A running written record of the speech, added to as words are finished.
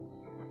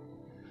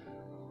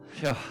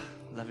Yeah,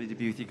 lovely to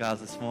be with you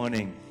guys this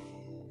morning,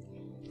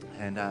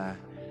 and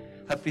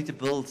hopefully to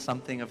build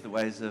something of the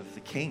ways of the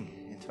King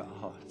into our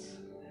hearts.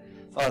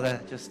 Father,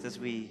 just as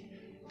we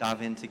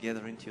dive in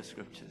together into your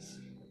scriptures,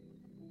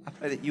 I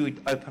pray that you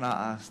would open our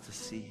eyes to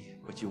see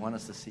what you want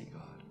us to see,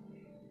 God,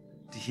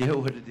 to hear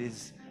what it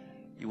is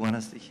you want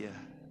us to hear.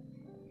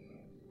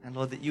 And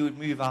Lord, that you would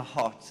move our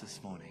hearts this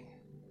morning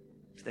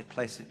to that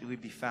place that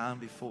we'd be found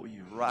before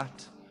you,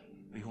 right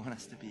where you want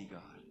us to be,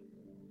 God.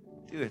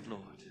 Do it,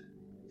 Lord.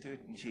 Do it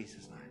in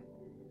Jesus' name.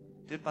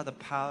 Do it by the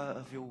power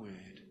of your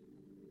word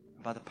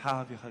and by the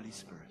power of your Holy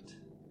Spirit.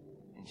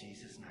 In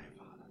Jesus' name,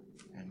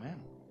 Father. Amen.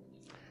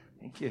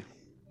 Thank you.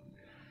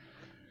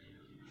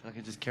 If I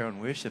can just carry on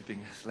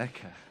worshiping, it's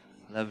lekker.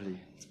 Lovely.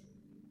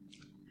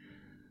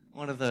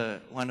 One of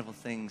the wonderful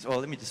things,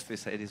 let me just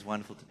first say it is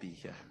wonderful to be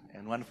here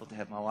and wonderful to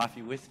have my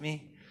wifey with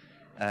me.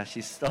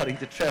 She's starting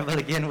to travel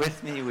again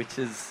with me, which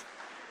is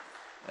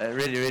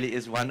really, really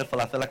is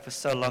wonderful. I feel like for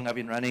so long I've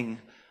been running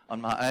on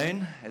my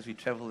own as we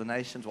travel the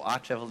nations, or I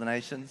travel the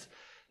nations,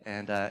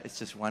 and it's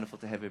just wonderful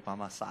to have her by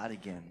my side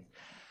again.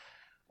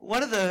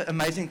 One of the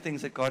amazing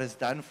things that God has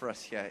done for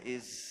us here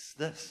is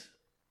this.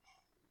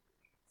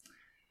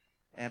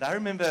 And I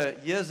remember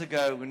years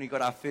ago when we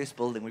got our first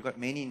building, we've got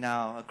many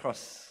now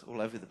across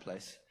all over the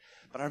place,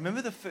 but I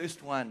remember the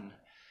first one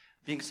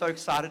being so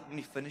excited when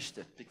we finished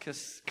it,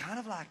 because kind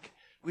of like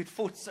we'd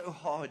fought so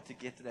hard to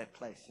get to that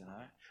place, you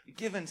know. We'd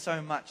given so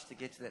much to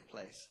get to that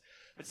place.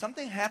 But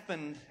something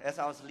happened as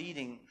I was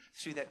leading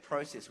through that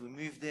process. We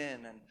moved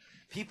in and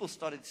people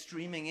started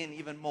streaming in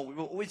even more. We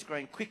were always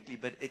growing quickly,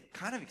 but it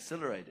kind of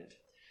accelerated.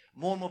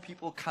 More and more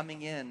people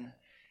coming in.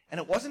 And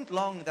it wasn't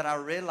long that I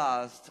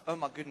realized, oh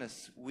my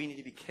goodness, we need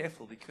to be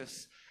careful,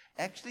 because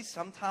actually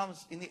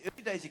sometimes in the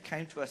early days it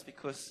came to us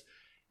because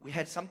we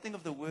had something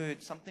of the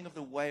word, something of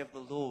the way of the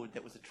Lord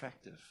that was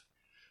attractive.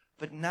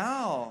 But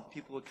now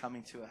people were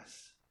coming to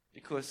us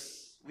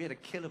because we had a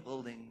killer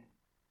building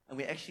and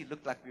we actually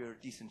looked like we were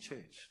a decent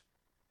church,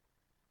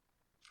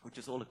 which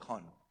is all a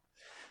con.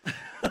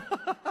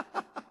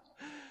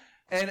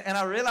 and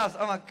I realized,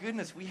 oh my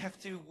goodness, we have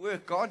to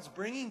work. God's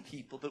bringing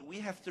people, but we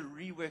have to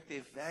rework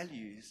their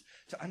values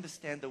to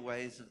understand the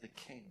ways of the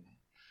King.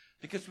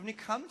 Because when you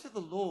come to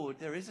the Lord,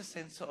 there is a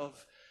sense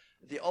of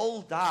the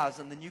old dies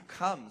and the new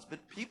comes.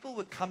 But people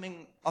were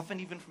coming often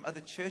even from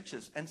other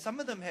churches, and some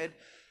of them had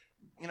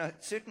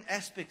certain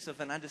aspects of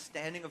an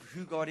understanding of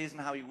who God is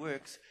and how he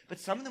works, but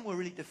some of them were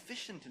really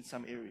deficient in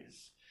some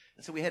areas.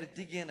 And so we had to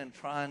dig in and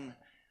try and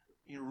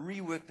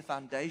rework the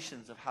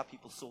foundations of how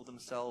people saw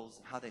themselves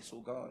and how they saw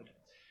God.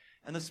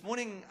 And this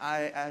morning,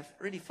 I've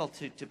really felt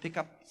to pick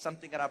up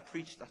something that I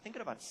preached, I think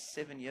about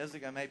 7 years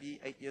ago, maybe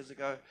 8 years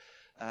ago,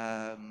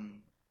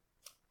 on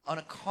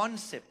a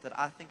concept that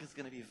I think is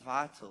going to be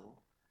vital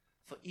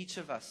for each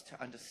of us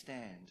to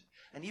understand.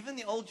 And even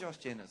the old Josh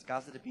Jenners,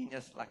 guys that have been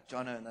here, like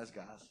Jono and those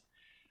guys,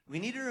 we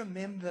need to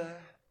remember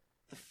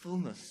the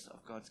fullness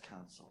of God's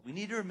counsel. We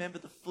need to remember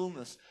the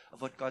fullness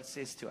of what God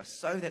says to us,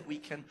 so that we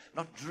can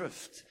not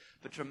drift,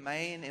 but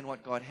remain in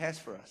what God has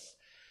for us.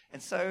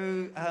 And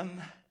so,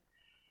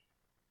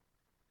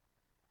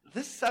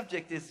 this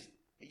subject is,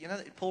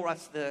 Paul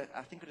writes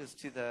I think it is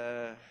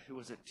to who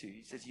was it to?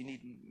 He says you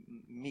need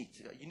meat,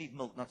 you need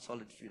milk, not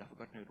solid food. I've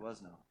forgotten who it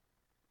was now.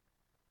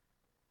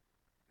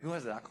 Who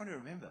was it? I can't even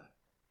remember.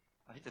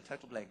 I hit a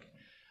total blank.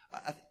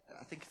 I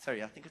think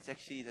it's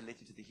actually the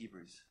letter to the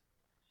Hebrews.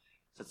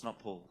 So it's not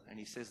Paul. And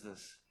he says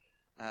this,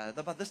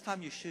 by this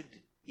time you should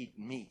eat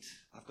meat.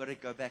 I've got to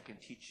go back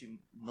and teach you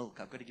milk.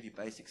 I've got to give you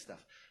basic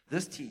stuff.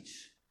 This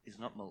teach is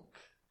not milk.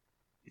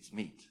 It's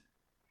meat.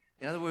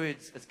 In other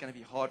words, it's going to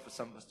be hard for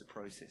some of us to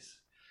process.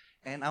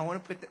 And I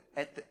want to put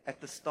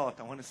at the start,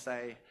 I want to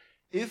say,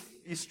 if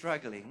you're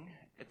struggling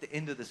at the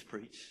end of this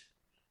preach,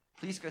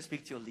 please go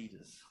speak to your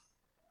leaders.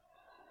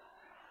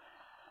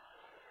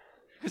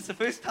 Because the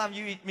first time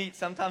you eat meat,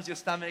 sometimes your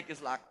stomach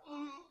is like,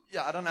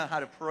 I don't know how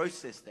to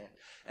process that.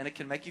 And it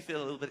can make you feel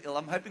a little bit ill.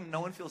 I'm hoping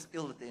no one feels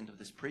ill at the end of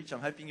this preach.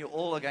 I'm hoping you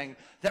all are going,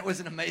 that was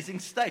an amazing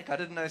steak. I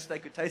didn't know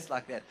steak could taste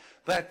like that.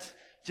 But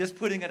just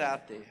putting it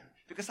out there.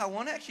 Because I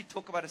want to actually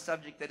talk about a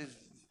subject that is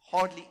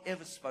hardly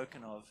ever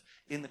spoken of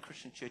in the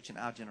Christian church in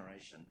our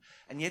generation.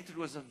 And yet it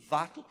was a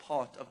vital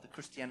part of the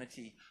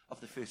Christianity of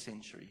the first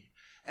century.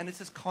 And it's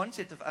this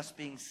concept of us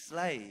being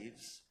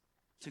slaves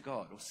to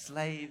God, or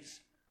slaves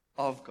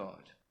of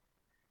God.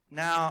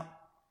 Now,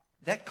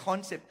 that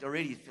concept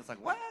already feels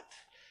like, what?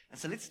 And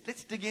so let's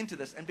dig into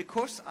this. And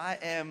because I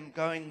am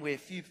going where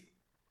few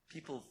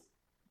people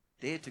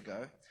dare to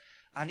go,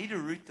 I need to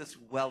root this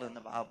well in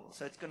the Bible.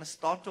 So it's going to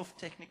start off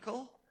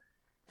technical,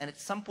 and at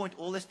some point,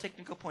 all those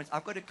technical points,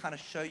 I've got to kind of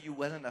show you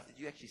well enough that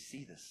you actually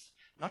see this.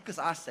 Not because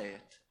I say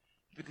it,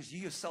 but because you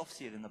yourself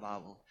see it in the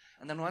Bible.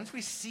 And then once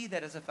we see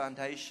that as a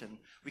foundation,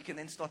 we can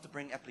then start to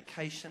bring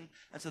application.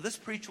 And so this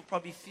preach will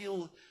probably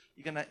feel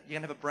you're gonna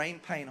have a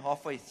brain pain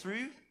halfway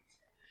through.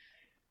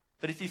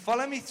 But if you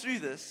follow me through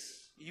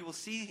this, you will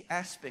see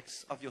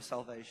aspects of your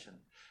salvation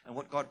and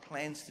what God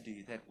plans to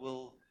do that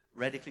will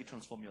radically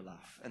transform your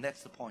life. And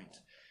that's the point.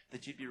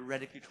 that you'd be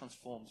radically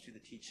transformed through the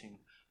teaching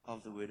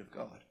of the Word of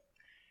God.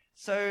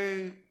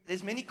 So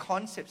there's many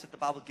concepts that the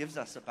Bible gives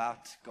us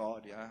about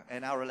God,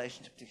 and our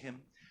relationship to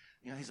Him.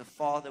 He's a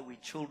father, we're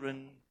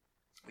children,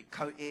 we're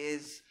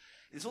co-heirs.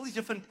 There's all these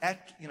different,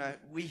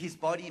 we His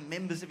body,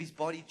 members of His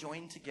body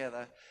joined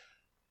together.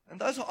 And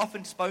those are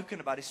often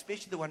spoken about,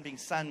 especially the one being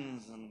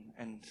sons.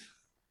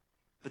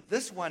 But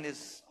this one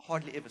is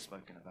hardly ever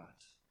spoken about.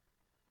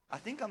 I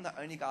think I'm the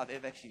only guy I've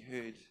ever actually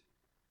heard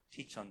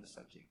teach on the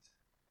subject.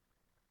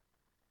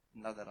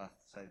 Now that I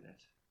say that,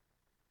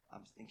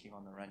 I'm thinking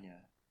on the run here.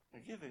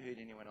 Have you ever heard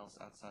anyone else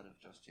outside of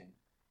Josh Jen?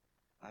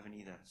 I haven't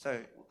either.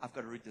 So I've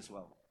got to root this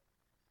well.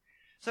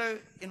 So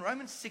in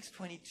Romans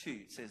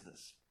 6:22, it says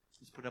this.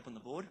 Let's put it up on the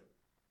board.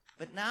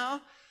 But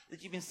now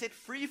that you've been set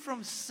free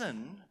from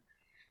sin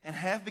and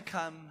have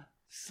become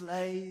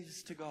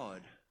slaves to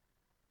God,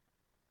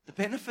 the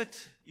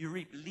benefit you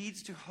reap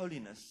leads to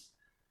holiness,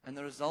 and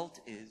the result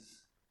is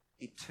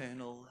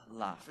eternal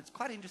life. It's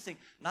quite interesting.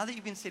 Now that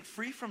you've been set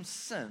free from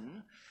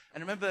sin,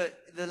 and remember,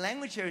 the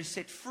language here is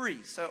set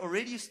free. So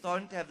already you're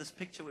starting to have this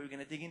picture where we're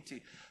going to dig into,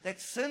 that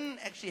sin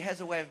actually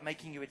has a way of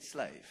making you its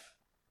slave.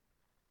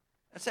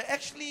 And so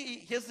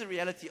actually, here's the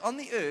reality. On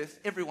the earth,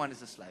 everyone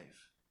is a slave.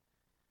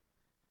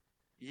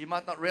 You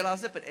might not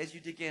realize it, but as you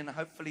dig in,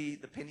 hopefully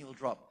the penny will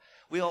drop.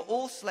 We are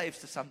all slaves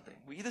to something.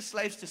 We're either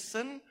slaves to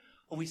sin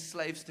or we're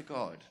slaves to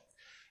God.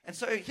 And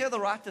so here the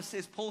writer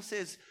says, Paul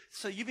says,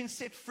 so you've been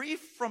set free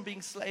from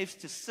being slaves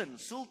to sin.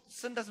 So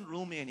sin doesn't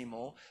rule me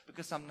anymore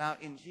because I'm now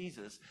in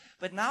Jesus.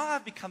 But now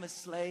I've become a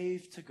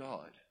slave to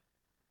God.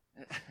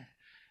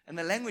 And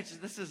the language,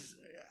 this is,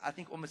 I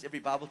think almost every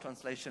Bible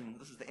translation,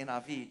 this is the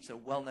NIV, it's a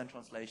well-known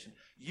translation,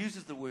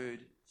 uses the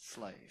word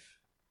slave.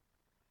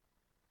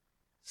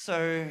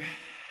 So,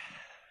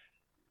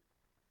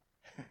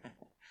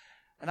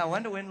 and I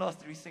wonder when last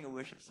did we sing a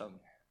worship song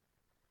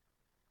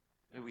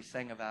where we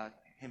sang about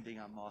Him being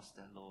our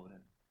master, Lord,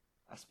 and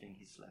us being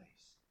His slaves.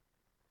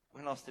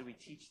 When else did we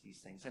teach these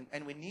things?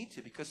 And we need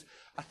to, because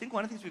I think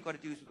one of the things we've got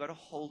to do is we've got to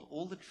hold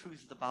all the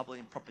truths of the Bible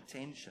in proper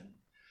tension.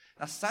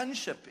 Now,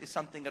 sonship is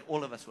something that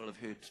all of us will have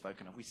heard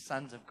spoken of. We're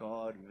sons of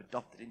God. We've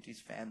adopted into His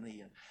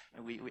family.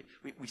 And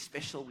we're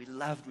special. We're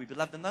loved. We're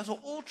beloved. And those are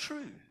all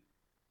true.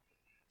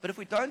 But if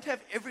we don't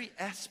have every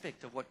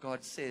aspect of what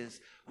God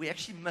says, we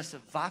actually miss a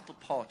vital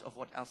part of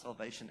what our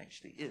salvation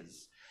actually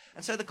is.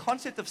 And so the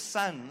concept of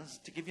sons,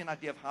 to give you an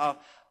idea of how,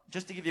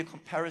 just to give you a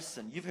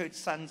comparison, you've heard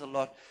sons a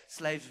lot,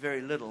 slaves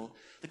very little.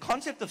 The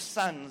concept of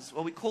sons,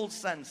 well, we called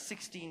sons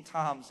 16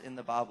 times in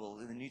the Bible,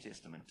 in the New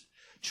Testament.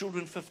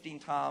 Children 15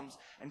 times,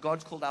 and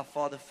God's called our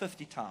Father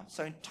 50 times.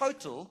 So in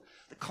total,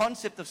 the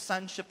concept of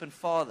sonship and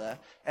Father,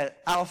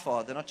 our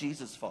Father, not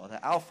Jesus' Father,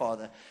 our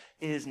Father,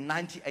 is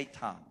 98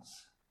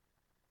 times.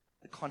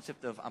 The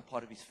concept of I'm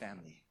part of His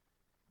family.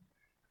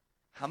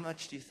 How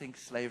much do you think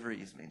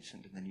slavery is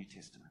mentioned in the New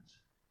Testament?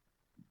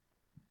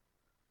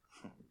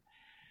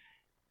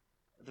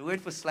 The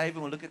word for slave,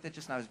 and we'll look at that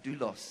just now, is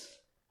doulos.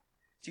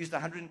 It's used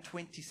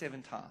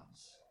 127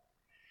 times.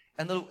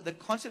 And the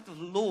concept of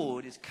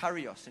Lord is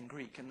kurios in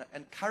Greek.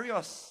 And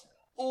kurios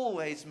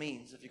always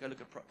means, if you go look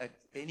at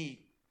any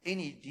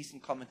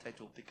decent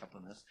commentator will pick up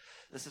on this.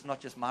 This is not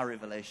just my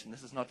revelation.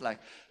 This is not like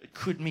it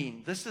could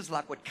mean. This is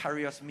like what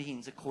kurios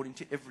means according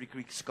to every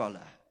Greek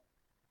scholar.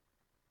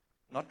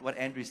 Not what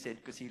Andrew said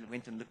because he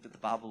went and looked at the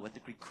Bible, what the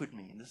Greek could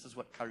mean. This is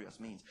what kurios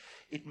means.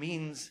 It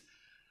means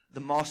the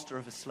master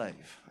of a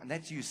slave. And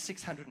that's used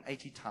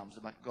 680 times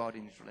about God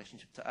in His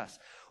relationship to us,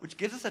 which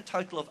gives us a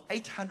total of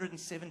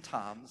 807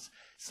 times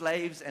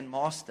slaves and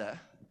master,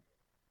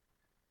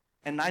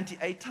 and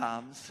 98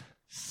 times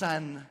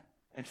son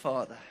and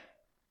father.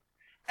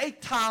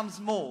 8 times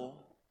more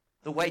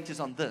the weight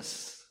is on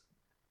this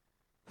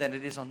than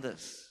it is on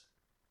this.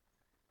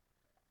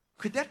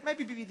 Could that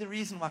maybe be the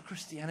reason why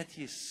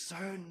Christianity is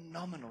so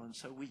nominal and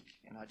so weak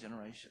in our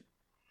generation?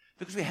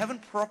 Because we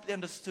haven't properly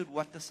understood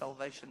what the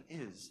salvation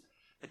is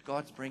that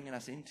God's bringing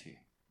us into.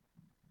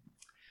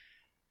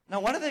 Now,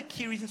 one of the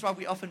key reasons why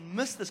we often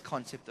miss this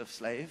concept of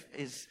slave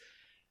is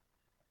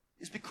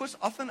because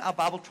often our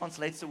Bible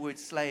translates the word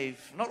slave,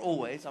 not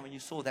always. I mean, you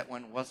saw that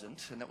one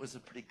wasn't, and that was a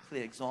pretty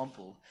clear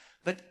example.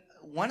 But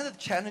one of the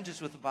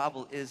challenges with the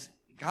Bible is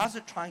guys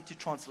are trying to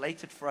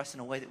translate it for us in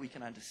a way that we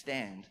can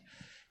understand.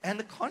 And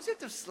the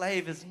concept of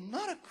slave is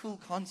not a cool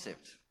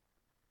concept.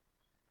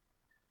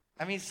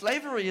 I mean,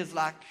 slavery is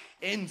like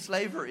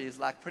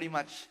pretty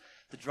much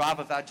the drive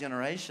of our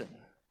generation.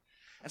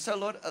 And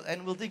so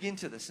and we'll dig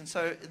into this. And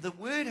so the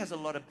word has a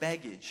lot of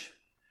baggage.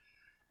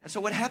 And so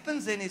what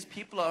happens then is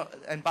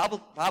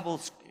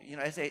Bibles,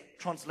 as they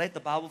translate the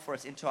Bible for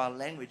us into our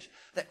language,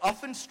 they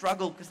often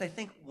struggle because they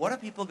think, what are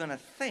people going to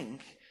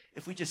think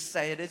if we just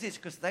say it as is?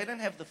 Because they don't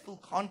have the full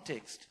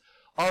context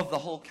of the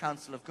whole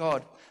counsel of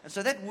God. And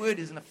so that word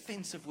is an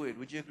offensive word.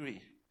 Would you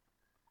agree?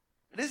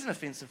 It is an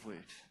offensive word.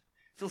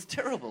 It feels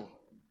terrible.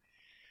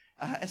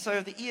 And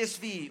so the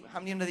ESV, how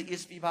many know the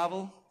ESV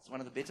Bible? It's one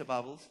of the better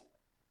Bibles.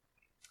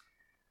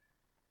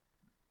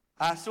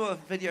 I saw a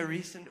video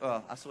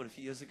I saw it a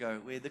few years ago,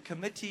 where the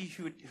committee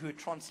who were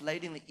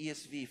translating the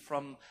ESV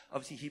from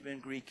obviously Hebrew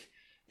and Greek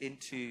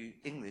into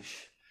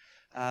English,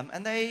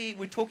 and they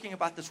were talking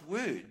about this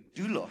word,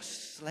 doulos,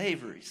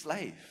 slavery,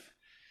 slave.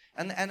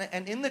 And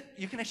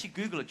you can actually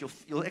Google it.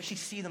 You'll actually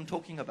see them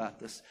talking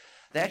about this.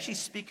 They actually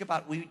speak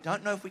about, we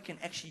don't know if we can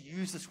actually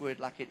use this word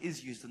like it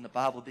is used in the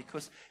Bible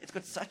because it's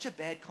got such a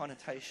bad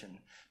connotation.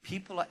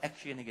 People are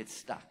actually going to get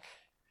stuck.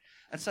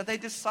 And so they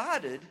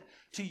decided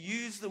to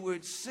use the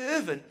word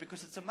servant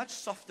because it's a much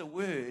softer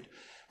word.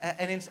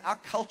 And in our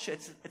culture,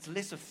 it's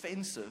less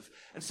offensive.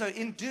 And so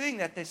in doing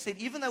that, they said,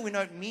 even though we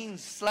know it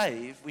means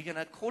slave, we're going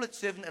to call it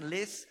servant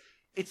unless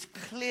it's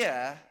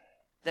clear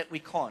that we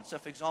can't. So,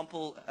 for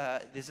example,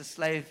 there's a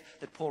slave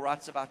that Paul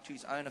writes about to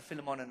his owner,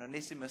 Philemon and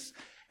Onesimus,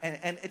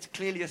 and it's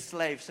clearly a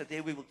slave, so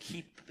there we will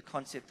keep the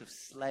concept of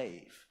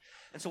slave.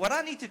 And so what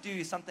I need to do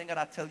is something that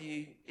I tell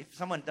you, if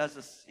someone does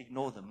this,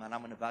 ignore them, and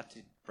I'm about to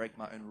break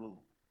my own rule.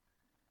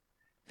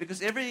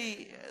 Because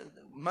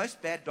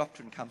most bad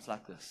doctrine comes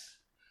like this.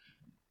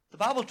 The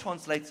Bible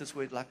translates this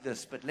word like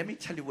this, but let me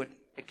tell you what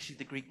actually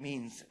the Greek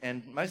means.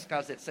 And most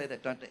guys that say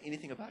that don't know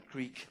anything about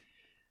Greek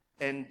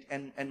and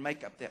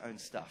make up their own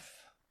stuff.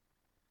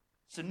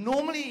 So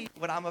normally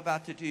what I'm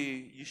about to do,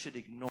 you should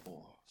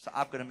ignore. So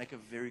I've got to make a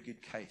very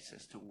good case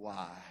as to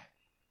why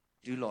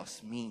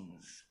doulos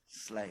means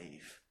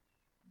slave.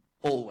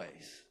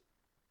 Always.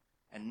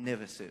 And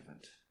never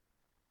servant.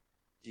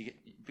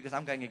 Because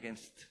I'm going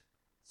against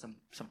some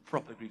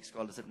proper Greek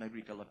scholars that know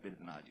Greek a lot better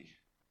than I do.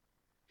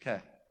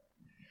 Okay.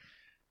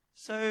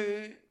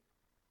 So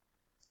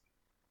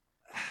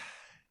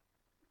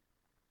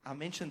I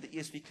mentioned the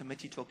ESV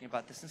committee talking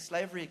about this, and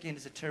slavery again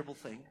is a terrible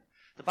thing.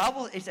 The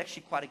Bible is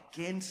actually quite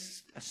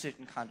against a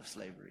certain kind of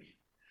slavery.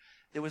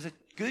 There was a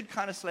good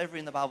kind of slavery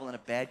in the Bible and a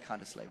bad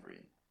kind of slavery.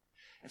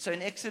 And so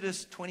in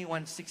Exodus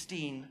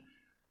 21:16,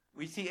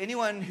 we see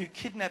anyone who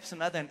kidnaps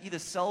another and either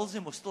sells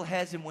him or still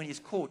has him when he's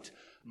caught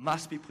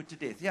must be put to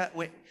death. Yeah,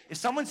 if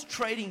someone's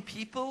trading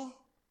people,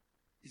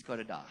 he's got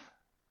to die.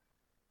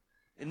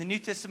 In the New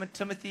Testament,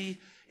 Timothy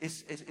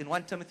is in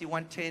 1 Timothy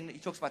 1:10, he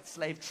talks about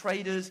slave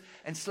traders,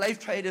 and slave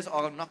traders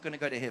are not going to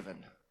go to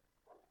heaven.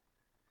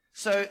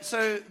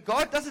 So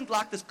God doesn't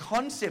like this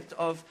concept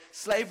of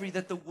slavery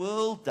that the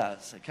world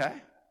does,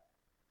 okay?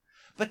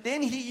 But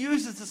then he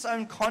uses this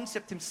own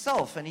concept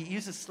himself, and he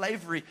uses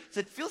slavery.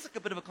 So it feels like a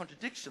bit of a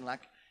contradiction.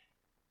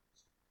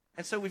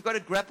 And so we've got to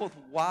grapple with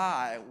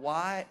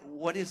why,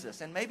 what is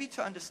this? And maybe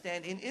to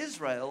understand, in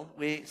Israel,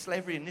 where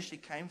slavery initially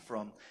came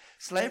from,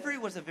 slavery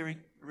was a very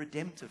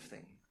redemptive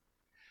thing.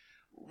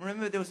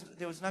 Remember,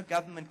 there was no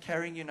government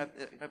carrying you, no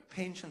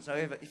pensions, no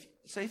ever.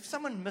 So if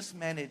someone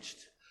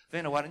mismanaged,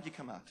 Werner, why don't you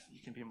come out?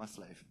 You can be my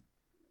slave.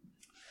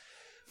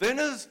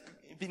 Werner's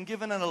been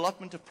given an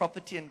allotment of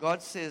property, and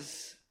God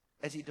says,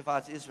 as he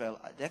divides Israel,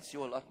 that's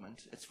your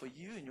allotment. It's for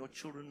you and your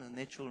children and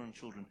their children and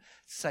children.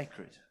 It's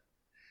sacred.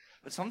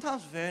 But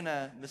sometimes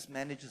Werner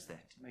mismanages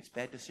that. He makes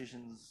bad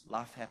decisions,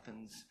 life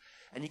happens,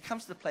 and he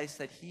comes to the place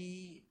that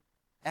he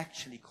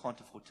actually can't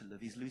afford to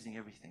live. He's losing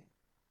everything.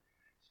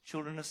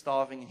 Children are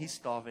starving, and he's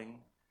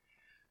starving.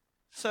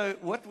 So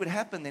what would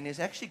happen then is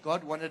actually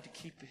God wanted to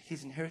keep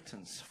his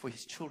inheritance for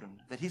his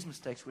children, that his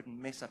mistakes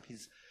wouldn't mess up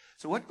his.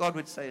 So what God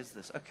would say is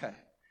this: okay,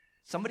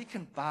 somebody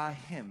can buy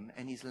him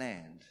and his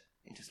land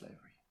into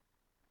slavery.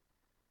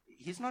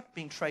 He's not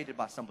being traded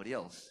by somebody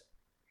else.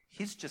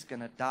 He's just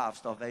going to die of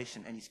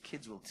starvation, and his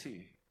kids will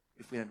too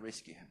if we don't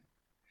rescue him.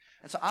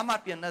 And so I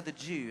might be another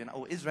Jew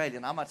or Israeli,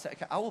 and I might say,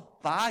 okay, I will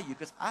buy you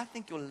because I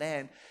think your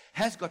land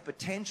has got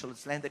potential.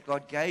 It's land that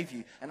God gave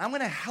you, and I'm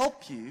going to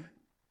help you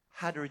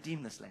how to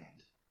redeem this land.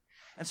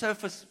 And so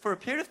for a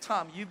period of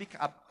time,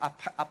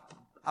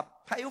 I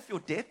pay off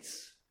your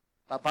debts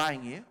by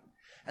buying you,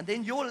 and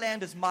then your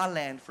land is my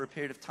land for a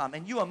period of time,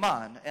 and you are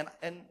mine.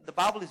 And the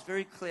Bible is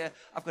very clear.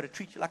 I've got to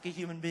treat you like a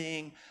human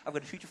being. I've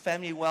got to treat your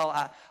family well.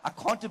 I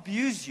can't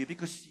abuse you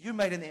because you're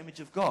made in the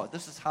image of God.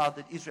 This is how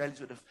the Israelis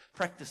would have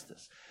practiced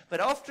this. But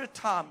after a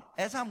time,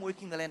 as I'm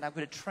working the land, I've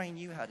got to train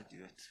you how to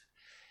do it.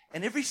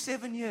 And every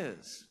 7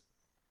 years,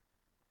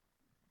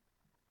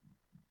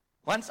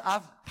 once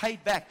I've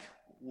paid back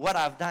what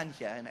I've done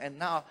here, and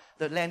now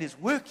the land is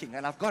working,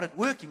 and I've got it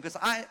working because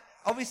I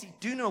obviously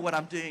do know what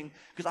I'm doing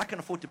because I can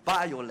afford to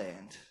buy your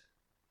land.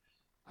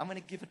 I'm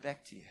going to give it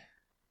back to you,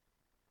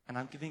 and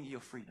I'm giving you your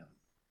freedom.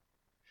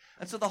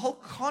 And so the whole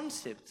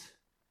concept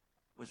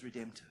was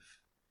redemptive.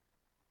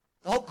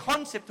 The whole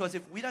concept was,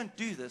 if we don't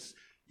do this,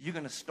 you're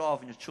going to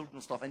starve and your children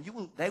will starve, and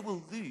they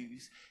will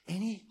lose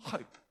any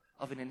hope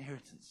of an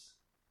inheritance.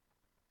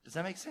 Does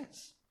that make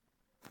sense?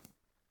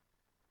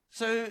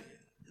 So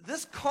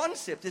this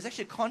concept is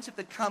actually a concept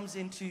that comes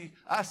into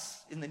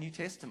us in the New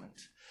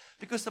Testament.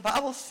 Because the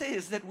Bible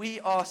says that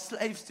we are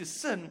slaves to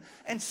sin,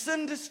 and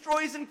sin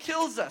destroys and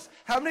kills us.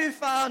 How many of you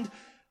found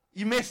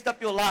you messed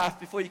up your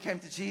life before you came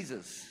to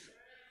Jesus?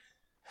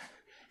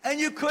 And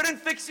you couldn't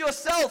fix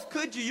yourself,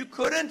 could you? You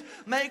couldn't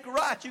make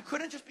right. You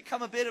couldn't just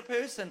become a better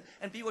person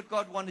and be what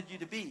God wanted you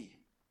to be.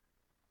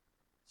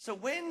 So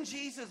when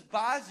Jesus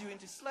buys you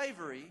into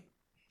slavery,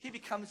 He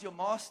becomes your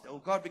master, or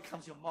God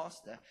becomes your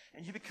master,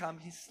 and you become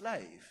his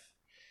slave.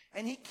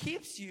 And he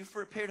keeps you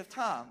for a period of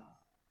time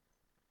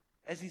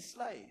as his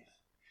slave.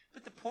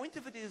 But the point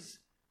of it is,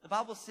 the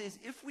Bible says,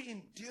 if we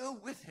endure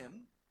with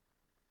him,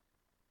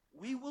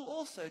 we will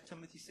also,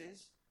 Timothy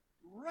says,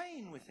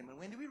 reign with him. And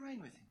when do we reign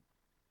with him?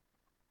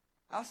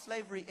 Our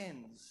slavery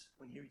ends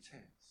when he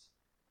returns.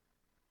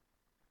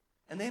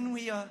 And then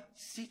we are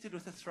seated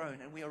with the throne,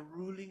 and we are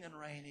ruling and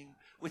reigning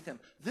with him.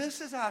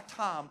 This is our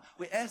time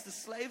where, as the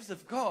slaves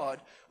of God,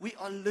 we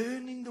are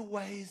learning the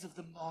ways of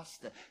the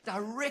master,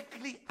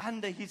 directly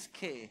under his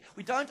care.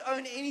 We don't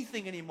own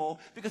anything anymore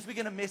because we're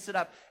going to mess it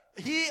up.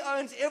 He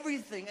owns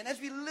everything. And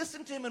as we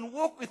listen to him and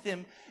walk with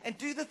him and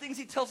do the things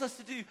he tells us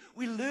to do,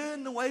 we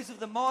learn the ways of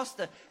the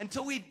master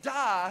until we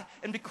die.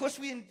 And because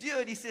we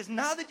endured, he says,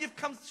 now that you've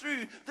come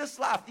through this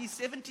life, these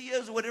 70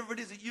 years or whatever it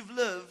is that you've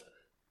lived,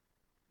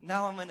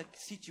 now I'm going to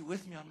seat you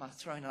with me on my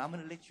throne, and I'm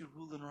going to let you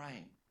rule and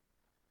reign.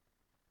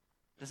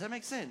 Does that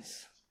make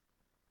sense?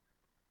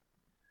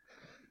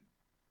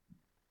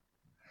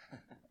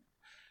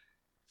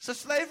 So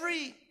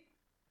slavery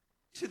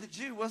to the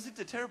Jew wasn't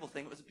a terrible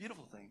thing. It was a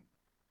beautiful thing.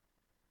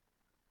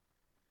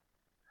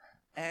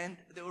 And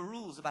there were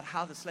rules about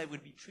how the slave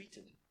would be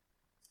treated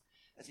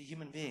as a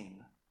human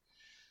being.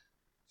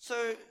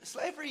 So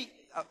slavery,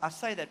 I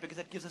say that because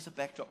that gives us a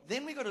backdrop.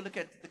 Then we've got to look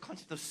at the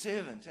concept of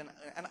servant.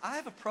 And I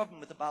have a problem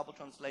with the Bible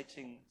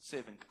translating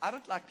servant. I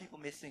don't like people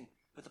messing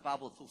with the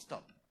Bible full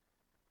stop.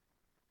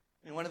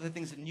 I mean, one of the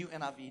things the new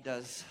NIV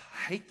does,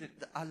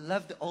 I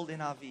love the old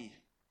NIV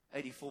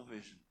 84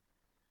 version.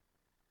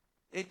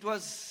 I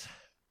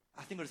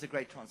think it was a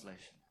great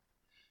translation.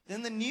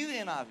 Then the new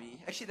NIV,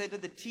 actually they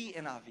did the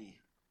TNIV.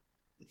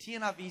 The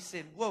TNIV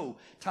said, whoa,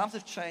 times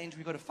have changed,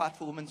 we've got to fight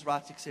for women's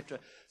rights, etc.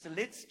 So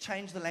let's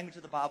change the language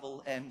of the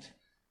Bible and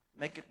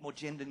make it more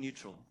gender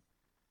neutral.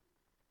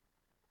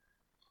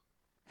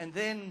 And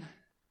then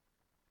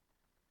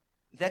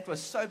that was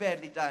so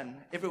badly done,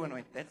 everyone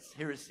went, that's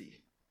heresy.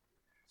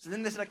 So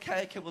then they said,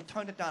 okay, we'll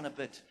tone it down a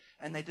bit.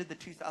 And they did the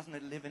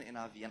 2011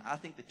 NIV. And I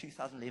think the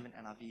 2011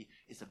 NIV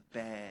is a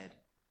bad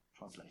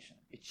translation.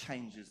 It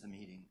changes the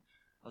meaning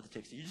of the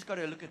text. You just got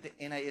to look at the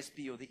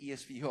NASB or the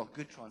ESV, who are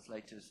good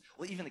translators,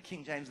 or even the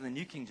King James and the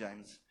New King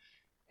James,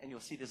 and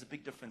you'll see there's a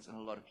big difference in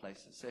a lot of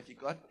places. So if you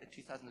got a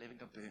 2011,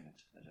 go burn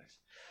it.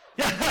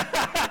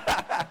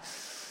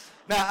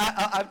 No,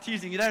 I'm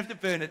teasing. You don't have to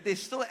burn it.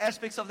 There's still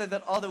aspects of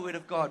that are the Word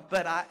of God,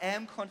 but I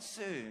am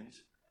concerned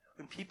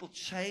when people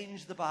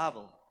change the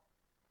Bible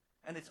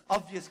and it's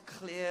obvious,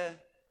 clear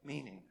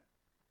meaning.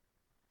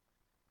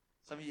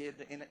 Some of you,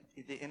 the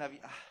NIV,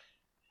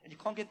 and you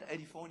can't get the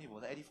 84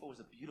 anymore. The 84 was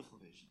a beautiful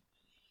version.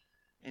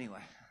 Anyway.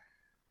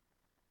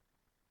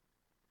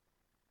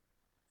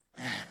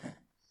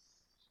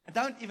 And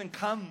don't even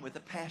come with the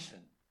passion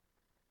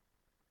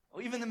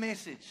or even the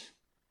message.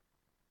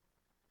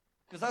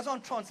 Because those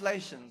aren't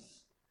translations.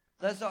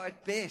 Those are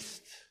at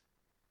best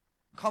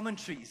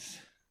commentaries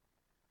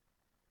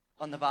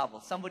on the Bible.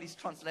 Somebody's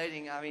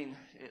translating,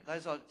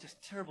 those are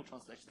just terrible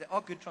translations. There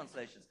are good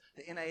translations.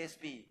 The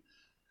NASB,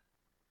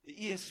 the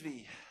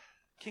ESV,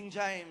 King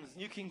James,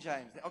 New King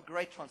James, they are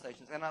great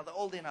translations. And the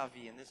old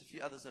NIV, and there's a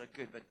few others that are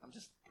good, but I'm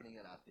just putting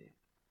it out there.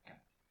 Okay.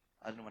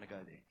 I don't want to go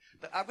there.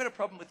 But I've got a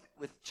problem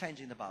with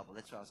changing the Bible.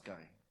 That's where I was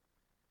going.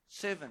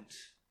 Servant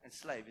and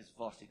slave is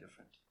vastly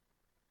different.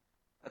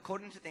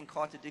 According to the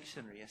Encarta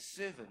Dictionary, a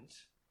servant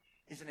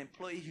is an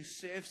employee who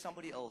serves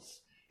somebody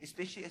else,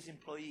 especially as an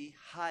employee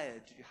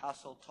hired to do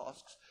household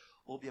tasks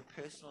or be a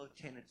personal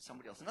attendant to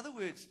somebody else. In other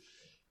words,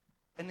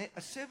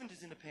 a servant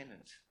is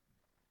independent.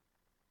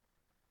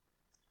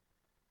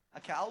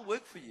 Okay, I'll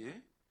work for you,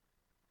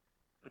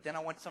 but then I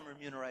want some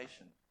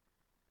remuneration.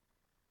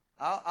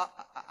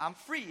 I'm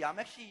free.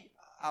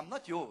 I'm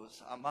not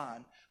yours. I'm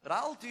mine. But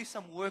I'll do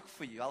some work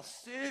for you. I'll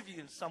serve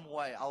you in some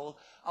way. I'll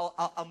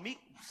meet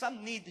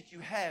some need that you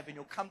have in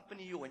your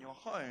company or in your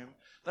home.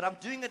 But I'm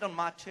doing it on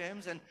my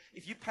terms. And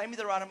if you pay me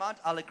the right amount,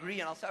 I'll agree.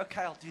 And I'll say,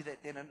 okay, I'll do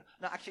that then. And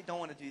no, actually, I don't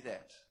want to do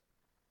that.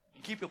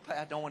 You keep your pay.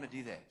 I don't want to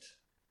do that.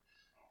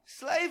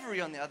 Slavery,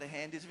 on the other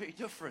hand, is very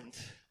different.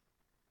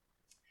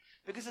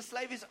 Because a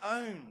slave is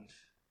owned.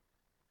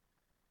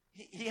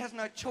 He has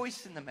no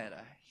choice in the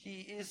matter.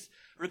 He is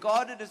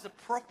regarded as the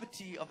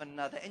property of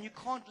another. And you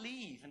can't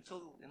leave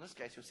until, in this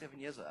case, your 7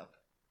 years are up.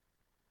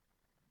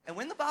 And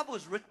when the Bible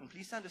was written,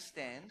 please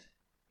understand,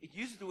 it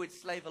used the word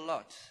slave a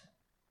lot.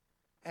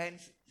 And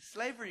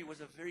slavery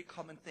was a very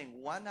common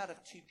thing. 1 out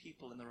of 2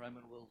 people in the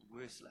Roman world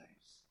were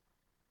slaves.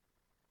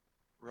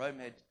 Rome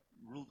had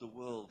ruled the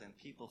world, and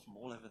people from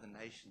all over the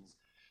nations.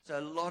 So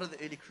a lot of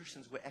the early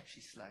Christians were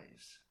actually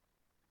slaves.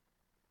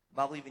 The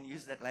Bible even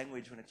uses that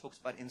language when it talks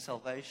about in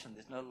salvation.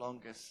 There's no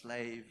longer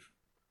slave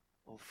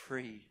or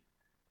free.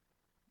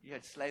 You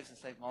had slaves and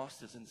slave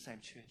masters in the same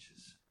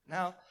churches.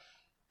 Now,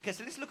 okay,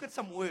 so let's look at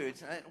some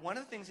words. And one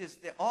of the things is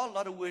there are a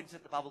lot of words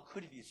that the Bible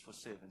could have used for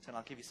servant, and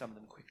I'll give you some of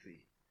them quickly.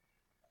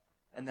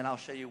 And then I'll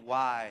show you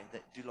why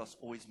that doulos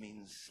always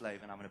means slave,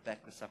 and I'm going to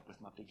back this up with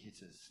my big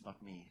hitters,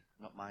 not me,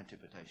 not my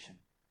interpretation,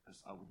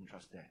 because I wouldn't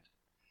trust that.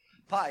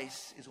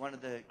 Pais is one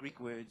of the Greek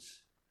words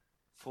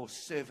for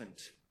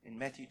servant in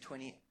Matthew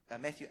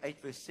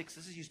 8, verse 6.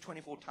 This is used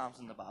 24 times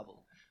in the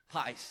Bible.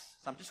 Pais.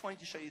 So I'm just wanting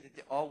to show you that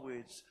there are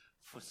words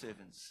for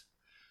servants.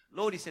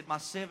 Lord, he said, my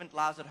servant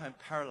lies at home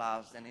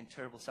paralyzed and in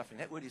terrible suffering.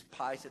 That word is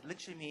pais. It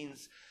literally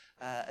means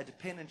a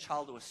dependent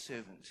child or a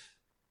servant.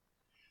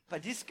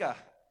 Padiska,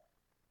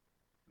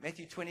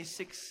 Matthew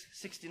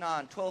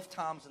 26:69, 12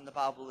 times in the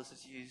Bible this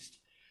is used.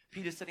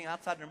 Peter's sitting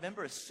outside, and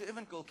remember, a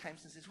servant girl came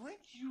and says, weren't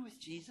you with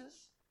Jesus?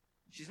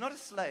 She's not a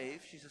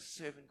slave, she's a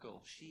servant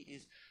girl. She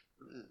is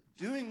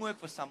doing work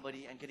for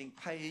somebody and getting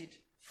paid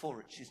for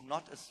it. She's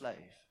not a slave.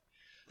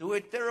 The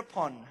word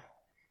therapon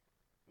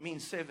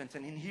means servant,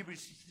 and in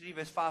Hebrews 3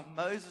 verse 5,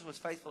 Moses was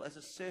faithful as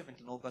a servant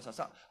in all God's house.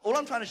 So all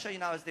I'm trying to show you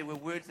now is there were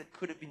words that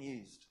could have been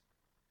used,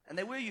 and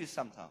they were used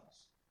sometimes.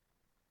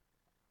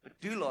 But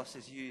doulos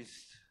is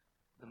used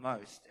the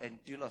most, and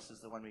doulos is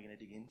the one we're going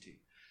to dig into.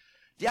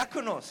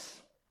 Diakonos,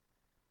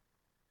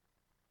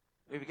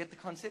 where we get the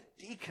concept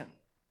deacon.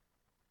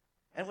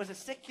 And it was a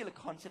secular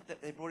concept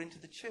that they brought into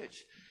the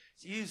church.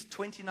 It's used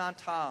 29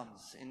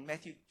 times. In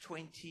Matthew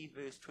 20,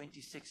 verse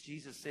 26,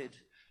 Jesus said,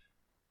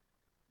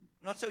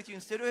 not so with you.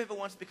 Instead, whoever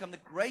wants to become the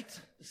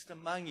greatest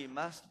among you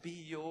must be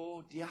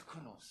your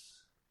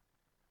diakonos,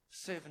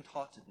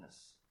 servant-heartedness.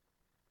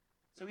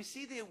 So we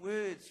see there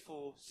words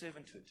for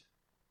servanthood.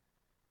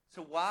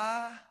 So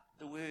why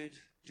the word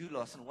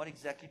doulos, and what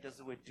exactly does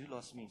the word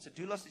doulos mean? So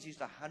doulos is used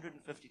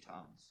 150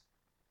 times.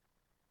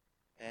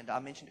 And I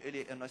mentioned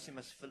earlier,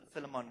 Onesimus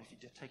Philemon, if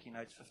you're taking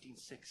notes,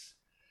 15:6.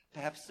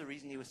 Perhaps the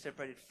reason he was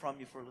separated from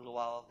you for a little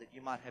while, that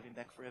you might have him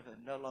back forever,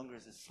 no longer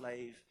as a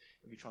slave.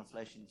 Every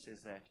translation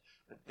says that.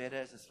 But better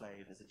as a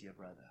slave, as a dear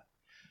brother.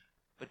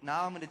 But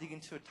now I'm going to dig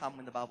into a time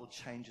when the Bible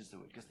changes the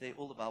word, because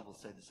all the Bibles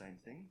say the same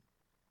thing.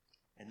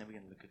 And then we're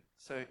going to look at it.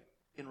 So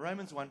in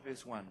Romans 1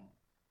 verse 1,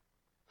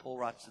 Paul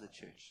writes to the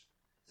church.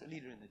 It's a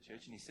leader in the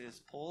church, and he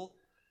says, Paul,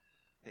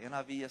 the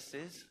NIV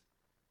says,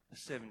 a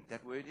servant.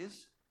 That word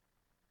is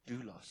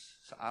doulos.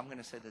 So I'm going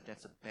to say that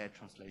that's a bad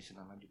translation.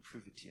 I'm going to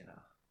prove it to you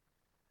now.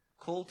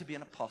 Called to be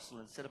an apostle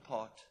and set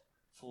apart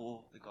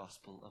for the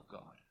gospel of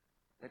God.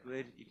 That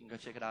word, you can go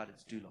check it out.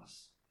 It's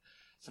doulos.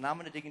 So now I'm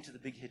going to dig into the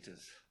big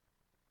hitters.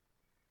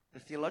 The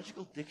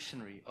Theological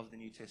Dictionary of the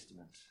New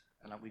Testament.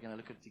 And we're going to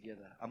look at it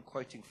together. I'm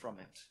quoting from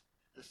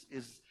it.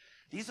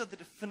 These are the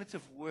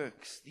definitive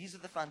works. These are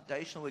the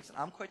foundational works. And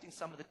I'm quoting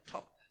some of the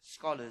top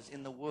scholars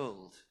in the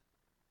world.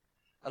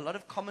 A lot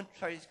of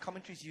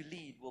commentaries you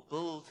read will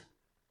build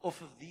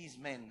off of these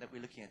men that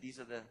we're looking at. These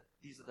are the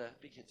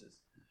big hitters.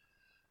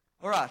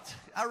 All right.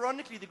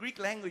 Ironically, the Greek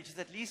language is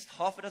at least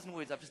half a dozen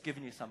words. I've just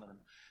given you some of them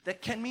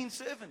that can mean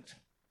servant.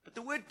 But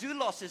the word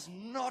doulos is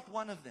not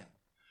one of them.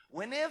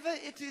 Whenever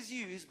it is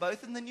used,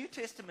 both in the New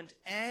Testament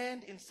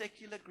and in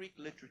secular Greek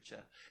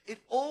literature, it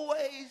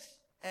always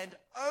and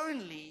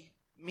only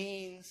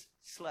means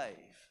slave.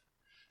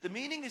 The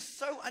meaning is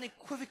so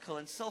unequivocal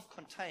and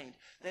self-contained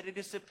that it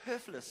is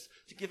superfluous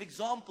to give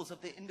examples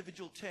of their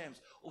individual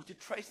terms or to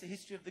trace the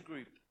history of the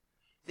group.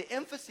 The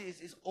emphasis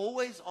is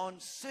always on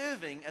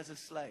serving as a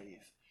slave.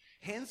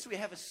 Hence, we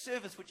have a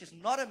service which is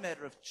not a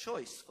matter of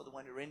choice for the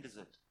one who renders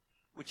it,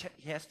 which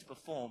he has to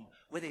perform,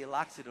 whether he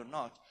likes it or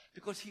not,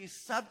 because he is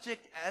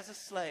subject as a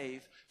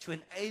slave to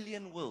an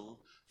alien will,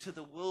 to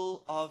the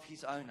will of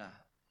his owner.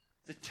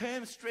 The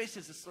term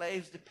stresses a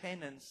slave's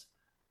dependence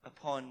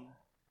upon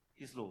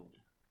his Lord.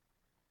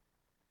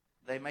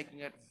 They're making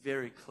it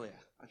very clear.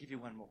 I'll give you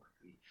one more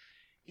quickly.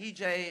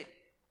 E.J.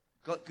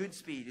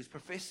 Goodspeed is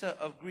professor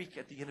of Greek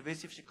at the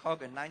University of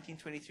Chicago in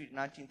 1923 to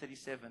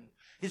 1937.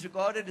 He's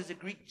regarded as a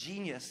Greek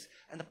genius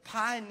and the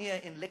pioneer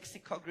in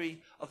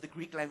lexicography of the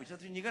Greek language. So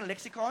when you go to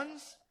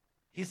lexicons,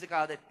 he's the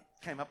guy that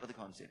came up with the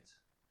concept.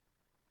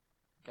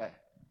 Okay,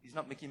 he's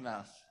not Mickey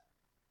Mouse.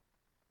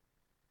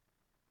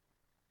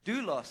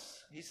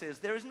 Doulos, he says,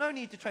 there is no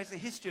need to trace the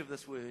history of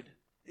this word.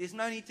 There's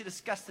no need to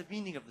discuss the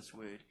meaning of this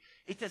word.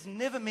 It has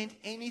never meant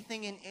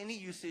anything in any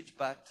usage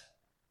but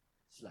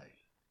slave.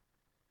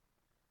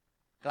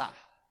 Klar.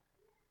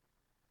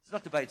 It's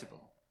not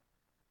debatable.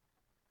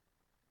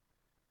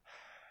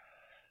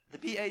 The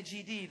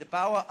BAGD, the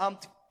Bauer,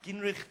 Amt,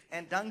 Ginrich,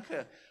 and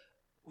Danke,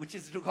 which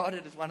is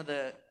regarded as one of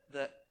the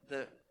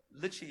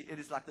literally, it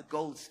is like the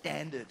gold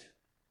standard.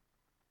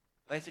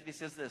 Basically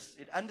says this: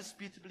 it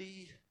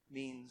undisputably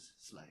means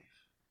slave.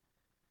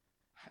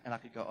 And I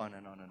could go on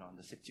and on and on.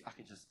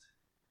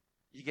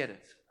 You get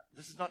it.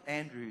 This is not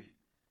Andrew.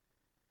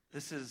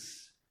 This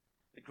is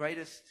the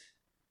greatest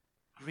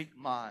Greek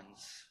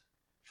minds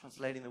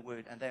translating the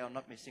word, and they are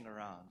not messing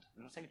around.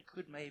 We're not saying it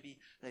could maybe,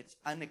 that it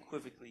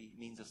unequivocally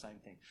means the same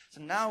thing. So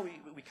now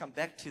we come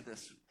back to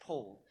this,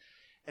 Paul.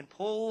 And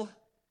Paul,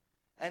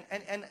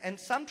 and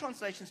some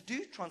translations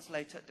do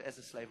translate it as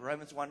a slave.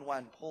 Romans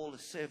 1:1, Paul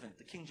is servant.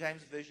 The King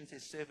James Version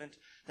says servant.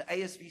 The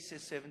ASV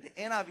says servant.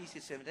 The NIV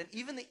says servant. And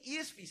even the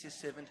ESV says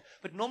servant.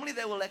 But normally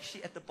they will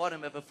actually at the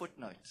bottom have a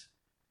footnote.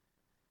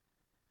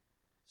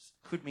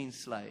 Could mean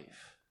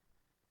slave.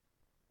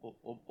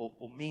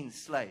 Or mean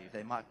slave.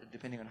 They might,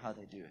 depending on how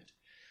they do it.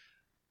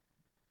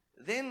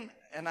 then,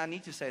 and I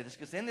need to say this,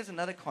 because then there's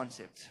another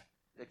concept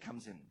that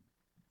comes in.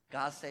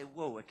 Guys say,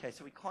 whoa, okay,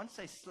 so we can't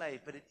say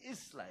slave, but it is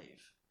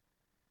slave.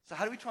 So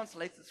how do we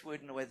translate this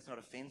word in a way that's not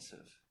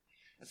offensive?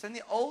 And so in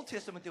the Old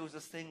Testament, there was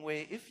this thing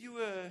where if you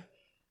were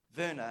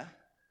Werner,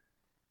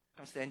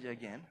 come stand here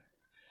again,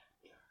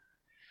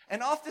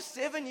 and after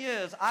 7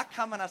 years, I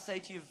come and I say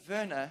to you,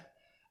 Werner,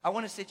 I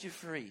want to set you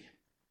free.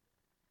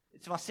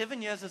 It's my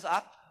 7 years is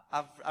up.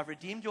 I've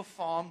redeemed your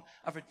farm.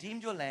 I've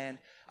redeemed your land.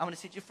 I want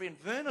to set you free. And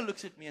Werner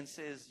looks at me and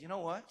says, you know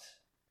what?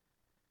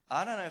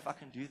 I don't know if I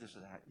can do this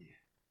without you.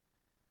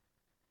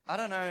 I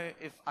don't know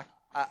if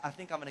I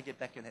think I'm going to get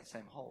back in that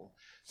same hole.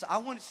 So I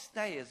want to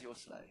stay as your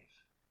slave.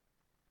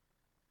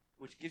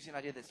 Which gives you an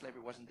idea that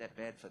slavery wasn't that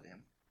bad for them.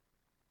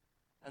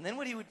 And then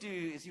what he would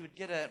do is he would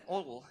get an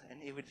awl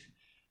and he would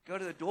go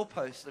to the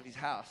doorpost of his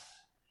house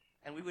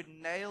and we would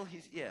nail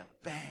his ear.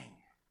 Bang.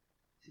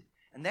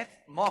 And that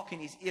mark in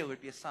his ear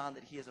would be a sign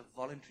that he is a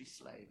voluntary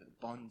slave,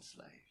 a bond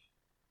slave.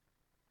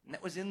 And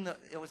that was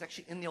it was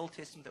actually in the Old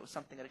Testament. That was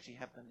something that actually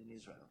happened in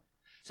Israel.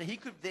 So he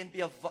could then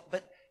be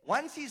but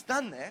once he's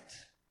done that,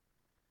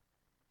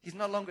 he's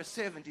no longer a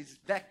servant. He's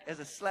back as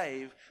a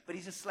slave, but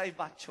he's a slave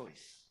by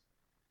choice.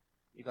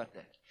 You got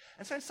that?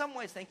 And so in some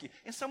ways, thank you.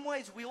 In some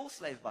ways, we all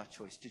slave by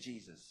choice to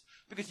Jesus.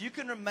 Because you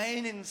can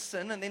remain in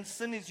sin, and then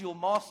sin is your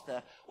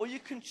master. Or you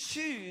can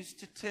choose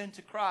to turn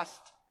to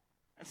Christ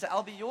and say,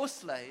 I'll be your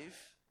slave.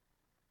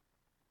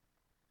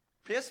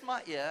 Pierce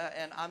my ear,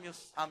 and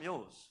I'm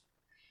yours.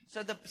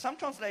 So some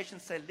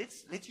translations say,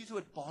 let's use the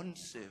word bond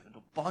servant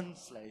or bond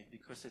slave,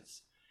 because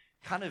it's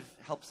kind of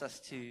helps us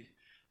to,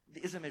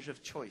 there is a measure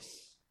of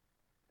choice.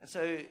 And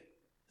so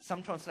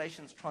some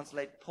translations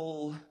translate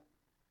Paul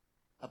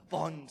a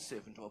bond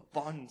servant or a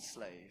bond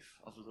slave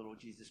of the Lord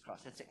Jesus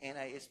Christ. That's the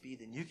NASB,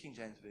 the New King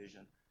James Version,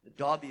 the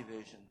Darby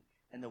Version,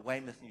 and the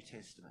Weymouth New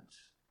Testament.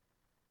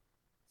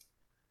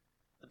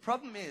 The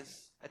problem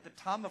is, at the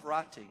time of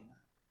writing,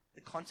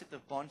 the concept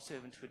of bond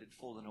servanthood had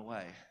fallen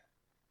away.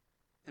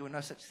 There were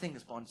no such thing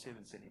as bond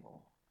servants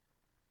anymore.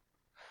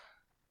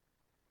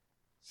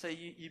 So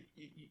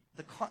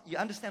you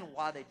understand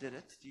why they did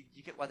it.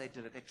 You get why they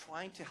did it. They're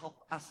trying to help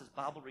us as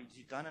Bible readers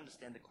who don't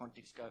understand the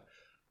context go,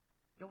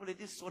 yeah, well,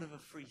 it is sort of a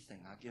free thing,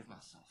 I give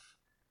myself.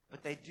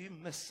 But they do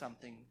miss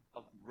something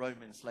of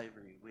Roman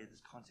slavery where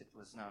this concept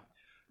was now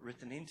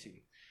written into.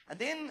 And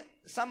then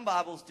some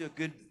Bibles do a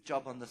good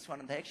job on this one,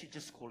 and they actually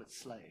just call it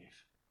slave.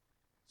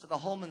 So the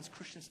Holman's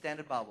Christian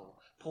Standard Bible,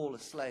 Paul, a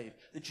slave.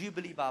 The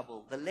Jubilee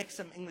Bible, the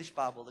Lexham English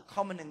Bible, the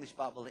Common English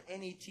Bible, the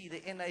NET,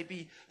 the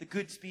NAB, the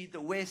Goodspeed, the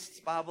West's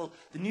Bible,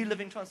 the New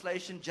Living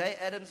Translation, J.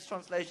 Adams'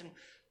 translation.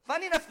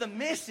 Funny enough, the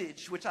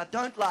Message, which I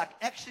don't like,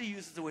 actually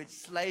uses the word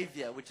slave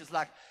here, which is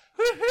like,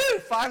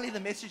 woohoo, finally the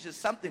Message is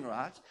something,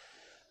 right?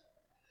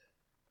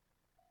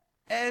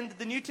 And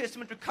the New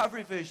Testament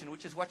Recovery Version,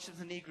 which is Watch of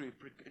the Knee Group,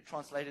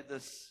 translated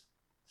this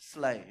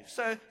slave.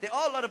 So there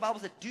are a lot of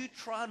Bibles that do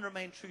try and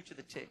remain true to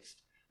the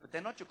text, but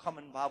they're not your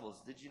common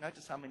Bibles. Did you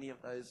notice how many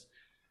of those?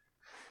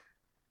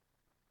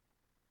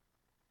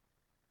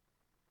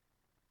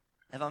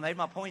 Have I made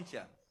my point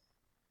here?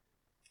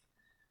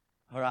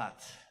 All right.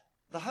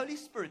 The Holy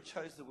Spirit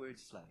chose the word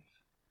slave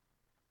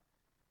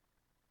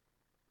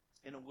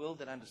in a world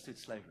that understood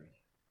slavery.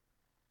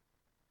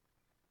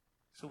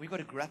 So we've got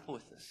to grapple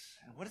with this.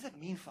 And what does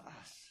that mean for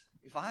us?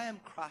 If I am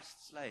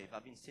Christ's slave,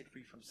 I've been set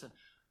free from sin.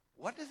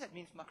 What does that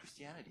mean for my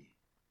Christianity?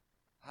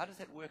 How does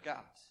that work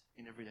out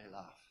in everyday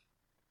life?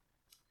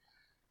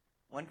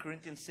 1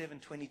 Corinthians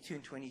 7:22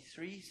 and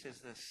 23 says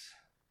this.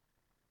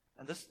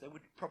 And this, they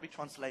would probably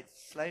translate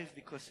slave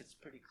because it's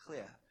pretty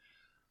clear.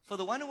 For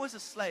the one who was a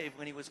slave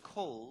when he was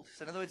called,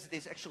 so in other words,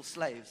 there's actual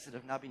slaves that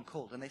have now been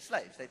called, and they're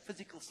slaves. They're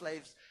physical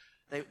slaves.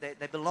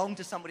 They belong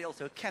to somebody else.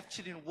 They were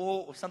captured in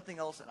war or something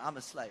else, and I'm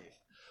a slave.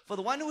 For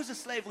the one who was a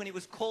slave when he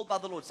was called by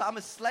the Lord. So I'm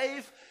a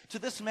slave to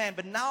this man,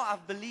 but now I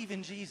believe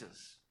in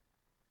Jesus.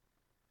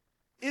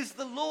 Is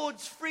the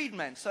Lord's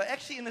freedman. So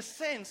actually, in a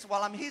sense,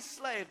 while I'm his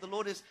slave, the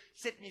Lord has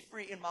set me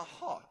free in my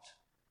heart.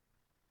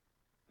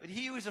 But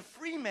he who is a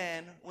free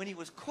man when he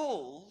was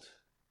called,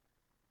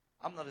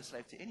 I'm not a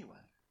slave to anyone,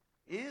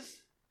 is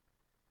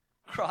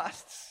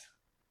Christ's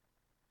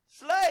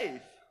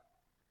slave.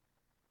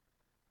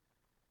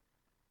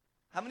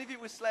 How many of you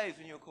were slaves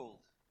when you were called?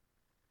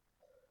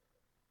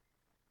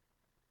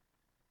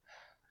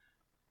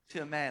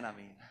 To a man, I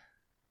mean.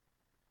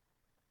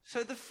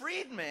 So the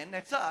freedmen,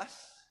 that's us,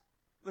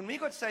 when we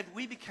got saved,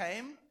 we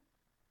became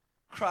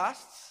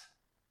Christ's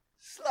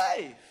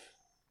slave.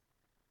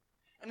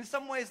 And in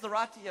some ways, the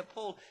writer here,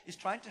 Paul, is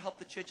trying to help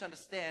the church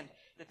understand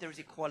that there is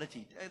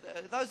equality.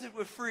 Those that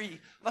were free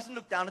mustn't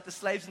look down at the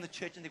slaves in the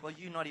church and think, well,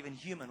 you're not even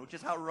human, which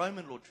is how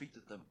Roman law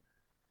treated them.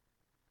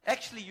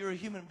 Actually, you're a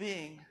human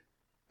being,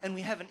 and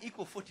we have an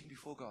equal footing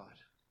before God.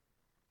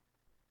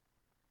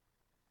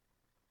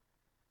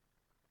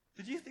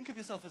 Did you think of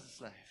yourself as a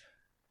slave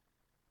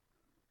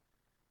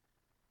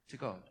to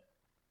God?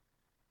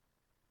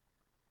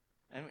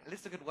 And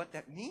let's look at what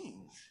that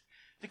means.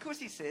 Because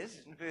he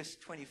says in verse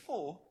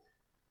 24,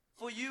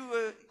 for you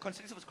were,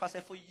 consider yourself as Christ,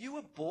 for you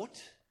were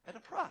bought at a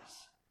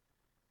price.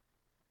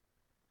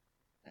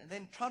 And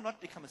then try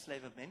not to become a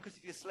slave of men, because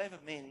if you're a slave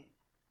of men,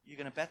 you're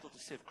going to battle to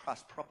serve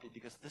Christ properly,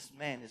 because this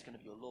man is going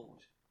to be your Lord.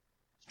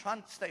 So try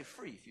and stay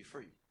free if you're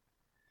free.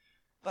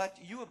 But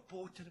you were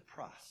bought at a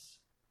price.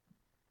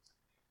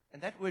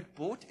 And that word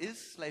bought is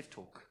slave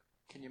talk.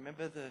 Can you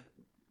remember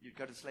you'd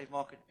go to the slave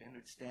market, and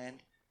would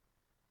stand,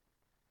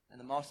 and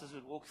the masters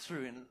would walk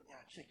through and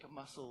check your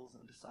muscles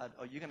and decide,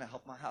 are you going to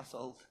help my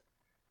household?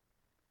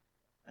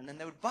 And then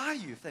they would buy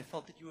you if they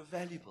felt that you were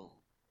valuable.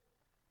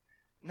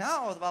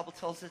 Now the Bible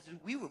tells us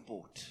that we were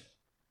bought.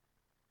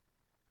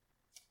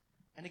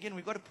 And again,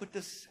 we've got to put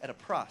this at a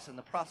price, and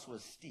the price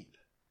was steep.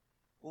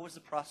 What was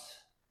the price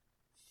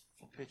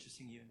for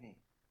purchasing you and me?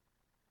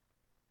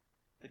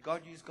 Did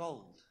God use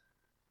gold?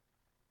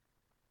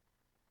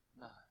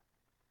 No.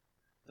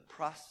 The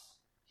price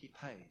he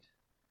paid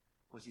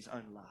was his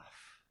own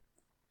life,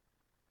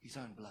 his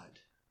own blood.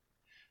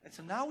 And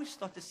so now we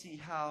start to see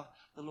how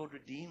the Lord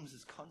redeems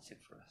this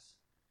concept for us.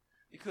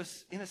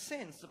 Because in a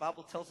sense, the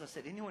Bible tells us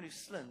that anyone who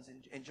sins,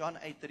 in John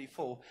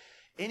 8:34,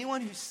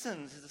 anyone who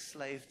sins is a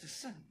slave to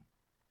sin.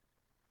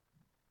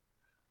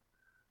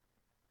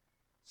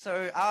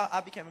 So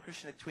I became a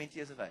Christian at 20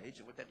 years of age,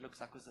 and what that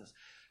looks like was this.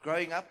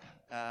 Growing up,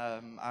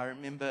 I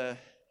remember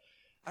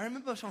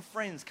some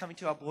friends coming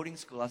to our boarding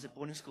school. I was at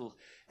boarding school,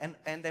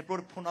 and they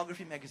brought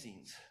pornography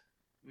magazines.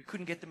 We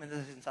couldn't get them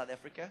in South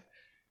Africa.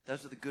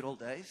 Those were the good old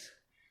days.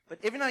 But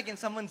every now and again,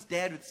 someone's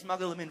dad would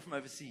smuggle them in from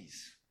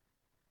overseas.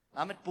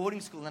 I'm at boarding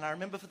school, and I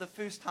remember for the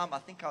first time, I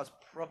think I was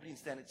probably in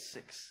standard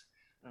 6.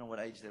 I don't know what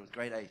age there was,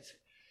 grade 8.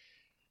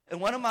 And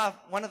one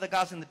of the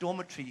guys in the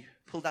dormitory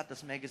pulled out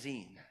this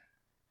magazine.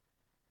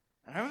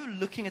 And I remember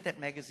looking at that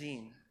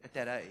magazine at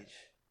that age,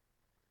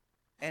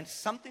 and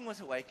something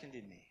was awakened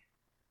in me.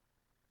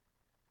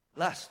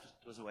 Lust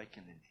was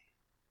awakened in me.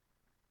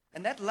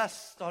 And that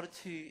lust started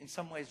to, in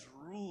some ways,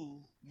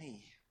 rule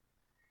me.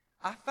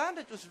 I found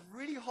it was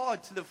really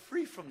hard to live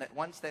free from that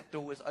once that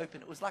door was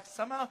open. It was like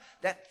somehow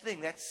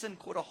that sin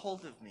caught a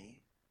hold of me.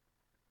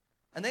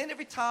 And then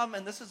every time,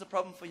 and this is a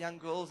problem for young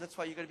girls, that's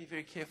why you've got to be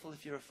very careful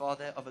if you're a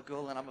father of a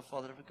girl, and I'm a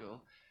father of a girl.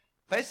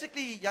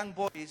 Basically, young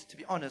boys, to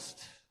be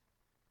honest,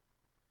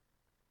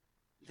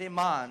 their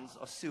minds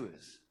are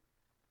sewers.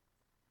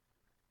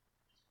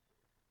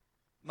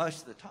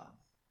 Most of the time.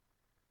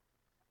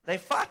 They're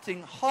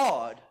fighting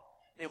hard.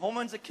 Their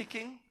hormones are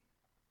kicking.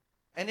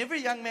 And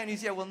every young man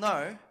who's here will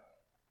know,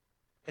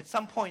 at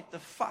some point, the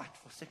fight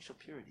for sexual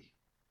purity.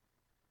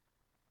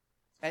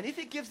 And if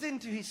he gives in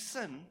to his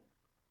sin,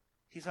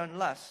 his own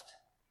lust,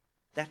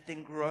 that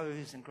then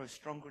grows and grows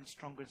stronger and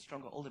stronger and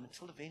stronger all them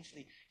until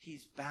eventually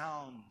he's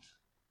bound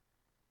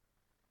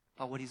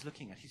by what he's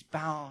looking at. He's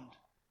bound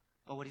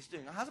by what he's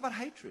doing. Now, how's about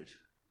hatred?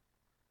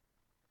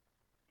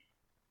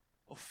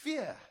 Or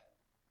fear?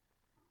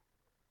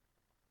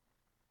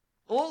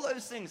 All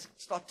those things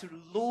start to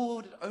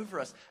lord over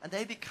us, and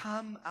they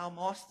become our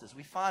masters.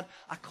 We find,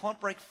 I can't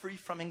break free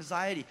from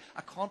anxiety.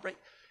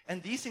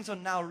 And these things are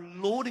now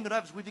lording it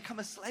over us. We become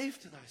a slave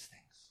to those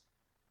things.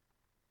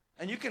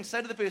 And you can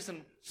say to the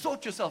person,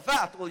 sort yourself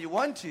out all you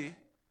want to.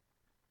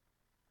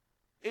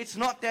 It's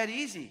not that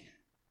easy.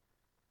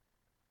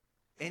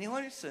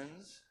 Anyone who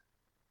sins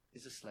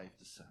is a slave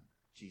to sin,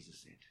 Jesus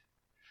said.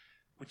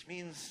 Which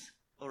means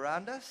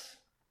around us,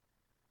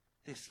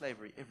 there's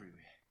slavery everywhere.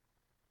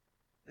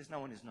 There's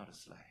no one who's not a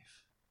slave.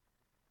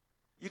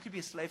 You could be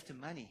a slave to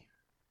money.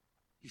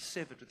 You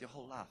serve it with your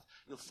whole life.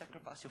 You'll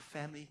sacrifice your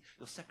family.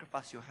 You'll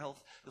sacrifice your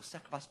health. You'll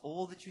sacrifice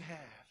all that you have.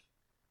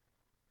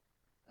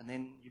 And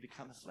then you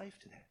become a slave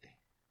to that thing.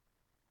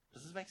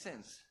 Does this make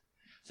sense?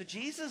 So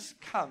Jesus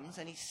comes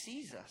and he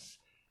sees us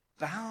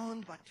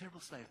bound by terrible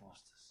slave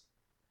masters.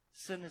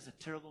 Sin is a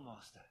terrible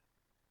master.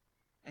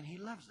 And he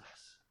loves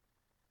us.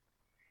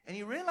 And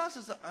he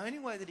realizes the only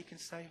way that he can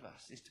save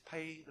us is to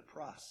pay the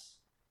price.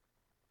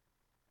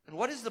 And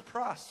what is the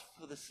price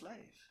for the slave?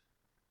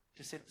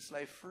 To set the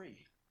slave free.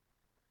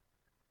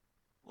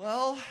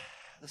 Well,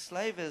 the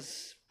slave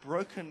has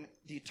broken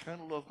the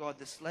eternal law of God.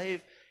 The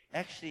slave,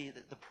 actually,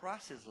 the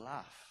price is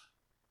life.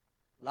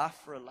 Life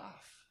for a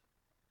life.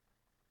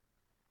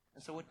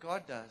 And so what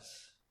God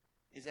does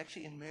is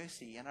actually in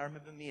mercy. And I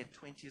remember me at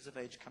 20 years of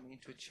age coming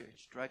into a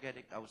church, drug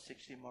addict. I was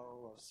sexually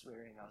immoral. I was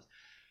swearing. I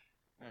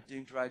was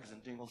doing drugs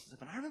and doing all sorts of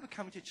stuff. And I remember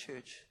coming to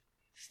church,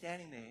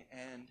 standing there,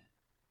 and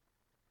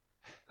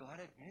God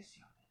had mercy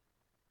on me.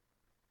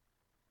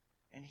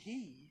 And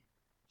he,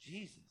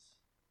 Jesus,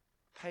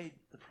 paid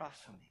the price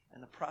for me.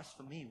 And the price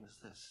for me was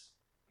this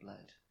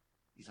blood,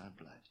 his own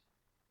blood.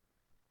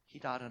 He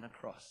died on a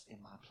cross in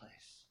my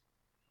place.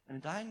 And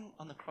in dying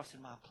on the cross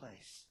in my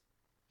place,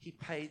 he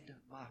paid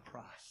my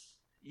price.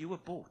 You were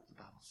bought, the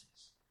Bible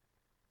says.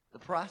 The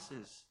price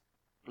is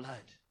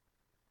blood.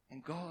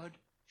 And God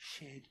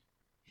shed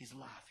his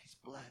life, his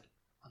blood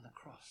on the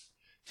cross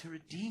to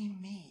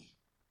redeem me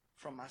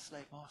from my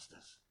slave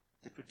masters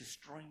that were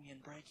destroying me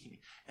and breaking me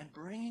and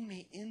bringing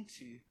me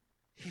into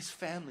his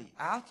family,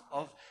 out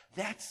of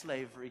that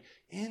slavery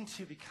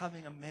into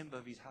becoming a member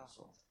of his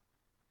household.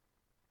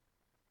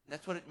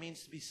 That's what it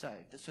means to be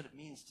saved. That's what it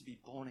means to be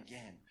born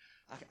again.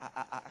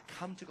 I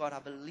come to God. I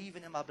believe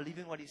in Him. I believe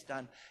in what He's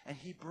done. And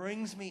He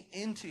brings me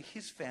into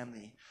His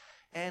family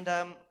and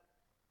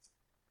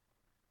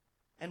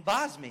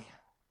buys me.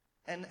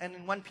 And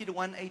in 1 Peter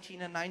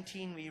 1:18 and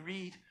 19 we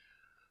read,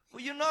 "For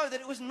you know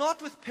that it was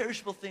not with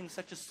perishable things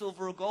such as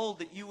silver or gold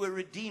that you were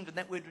redeemed." And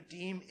that word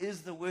redeem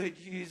is the word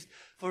used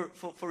for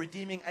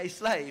redeeming a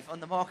slave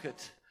on the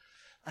market.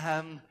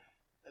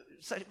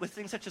 With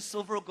things such as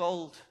silver or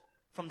gold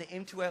from the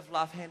empty way of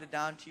life handed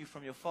down to you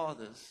from your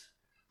fathers,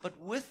 but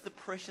with the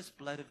precious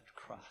blood of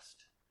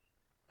Christ,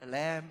 a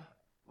lamb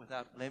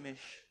without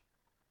blemish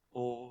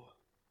or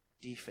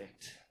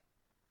defect.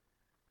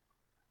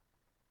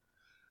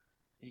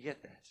 You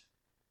get that?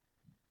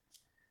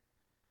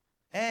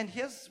 And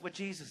here's what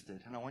Jesus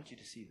did, and I want you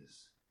to see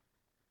this.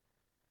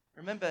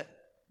 Remember,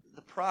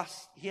 the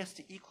price, He has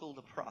to equal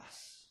the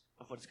price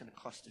of what it's going to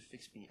cost to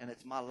fix me, and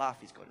it's my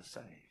life He's got to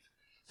save.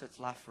 So it's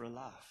life for a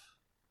life.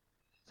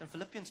 So in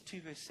Philippians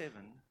 2 verse 7,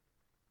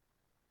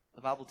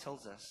 the Bible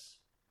tells us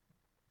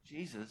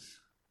Jesus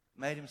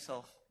made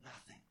Himself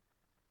nothing.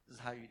 This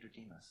is how He'd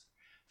redeem us.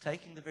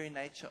 Taking the very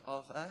nature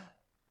of a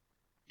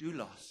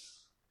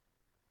doulos,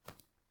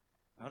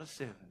 not a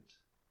servant.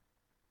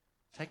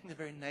 Taking the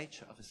very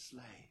nature of a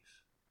slave.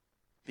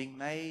 Being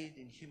made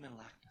in human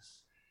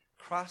likeness.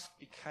 Christ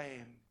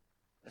became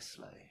a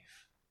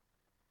slave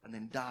and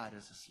then died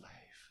as a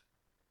slave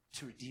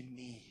to redeem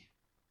me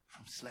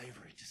from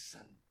slavery to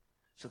sin,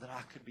 so that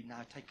I could be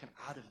now taken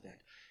out of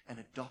that and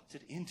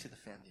adopted into the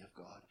family of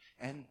God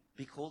and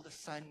be called a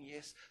son,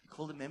 yes, be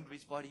called a member of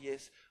His body,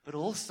 yes, but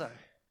also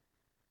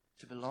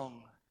to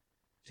belong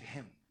to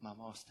Him, my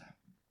master.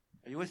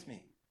 Are you with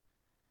me?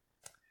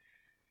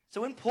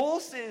 So when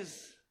Paul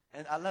says,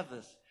 and I love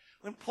this,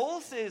 when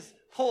Paul says,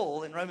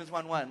 Paul in Romans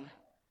 1:1,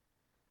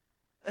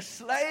 a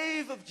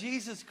slave of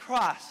Jesus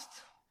Christ,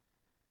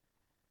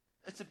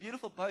 it's a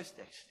beautiful boast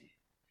actually.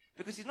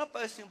 Because he's not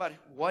boasting about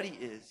what he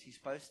is, he's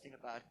boasting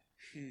about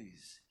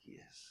whose he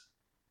is.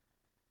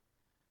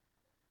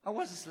 I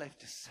was a slave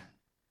to sin,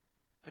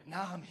 but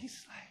now I'm His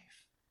slave.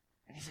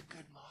 And He's a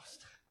good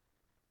master.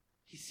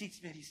 He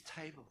seats me at His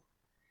table.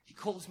 He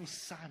calls me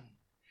son.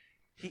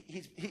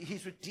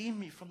 He's redeemed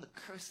me from the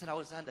curse that I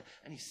was under,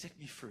 and He set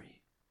me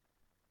free.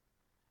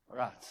 All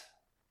right.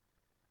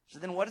 So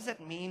then what does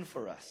that mean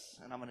for us?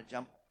 And I'm going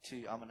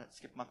to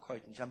skip my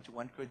quote and jump to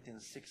 1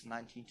 Corinthians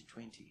 6:19 to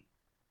 20.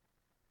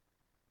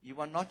 You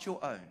are not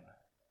your own.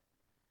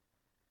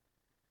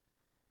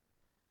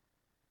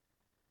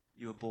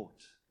 You were bought,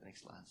 the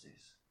next line says,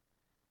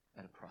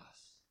 at a price.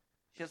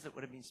 Here's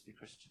what it means to be a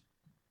Christian.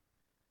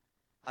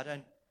 I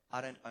don't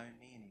own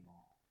me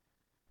anymore.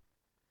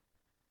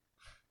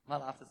 My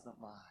life is not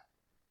mine.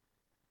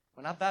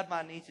 When I bowed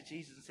my knee to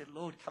Jesus and said,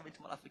 Lord, come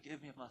into my life,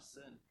 forgive me of my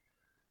sin,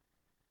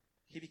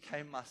 He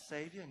became my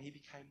Savior and He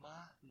became my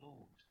Lord.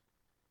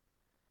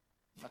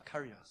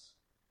 Makarios.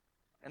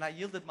 And I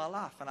yielded my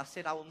life and I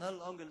said, I will no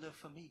longer live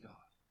for me, God.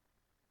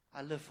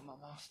 I live for my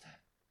master.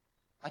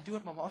 I do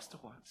what my master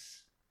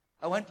wants.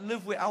 I won't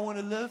live where I want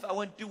to live. I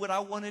won't do what I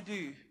want to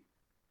do.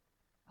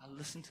 I'll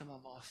listen to my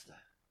master.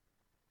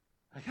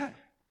 Okay.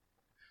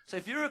 So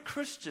if you're a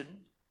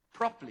Christian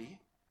properly,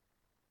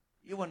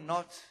 you are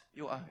not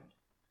your own.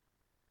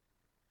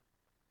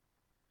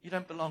 You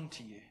don't belong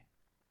to you.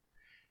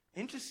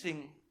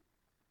 Interesting,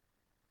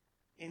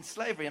 in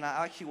slavery, and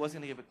I actually was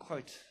going to give a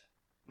quote.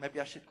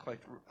 Maybe I should quote.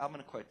 I'm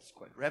going to quote this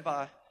quote. Rabbi,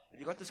 have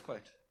you got this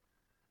quote?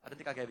 I don't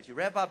think I gave it to you.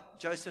 Rabbi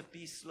Joseph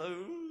B.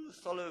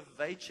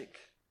 Soloveitchik,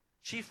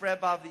 Chief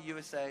Rabbi of the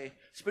USA,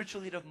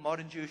 spiritual leader of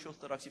modern Jewish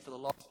Orthodoxy for the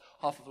last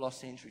half of the last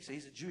century. So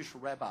he's a Jewish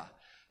rabbi.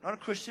 Not a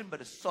Christian,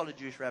 but a solid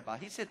Jewish rabbi.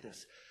 He said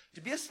this: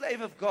 to be a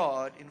slave of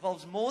God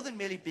involves more than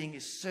merely being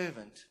His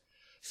servant.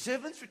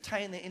 Servants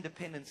retain their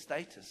independent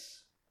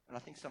status. And I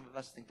think some of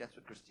us think that's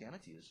what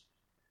Christianity is.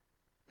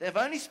 They have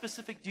only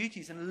specific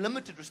duties and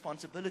limited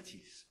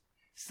responsibilities.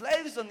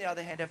 Slaves, on the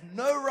other hand, have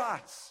no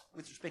rights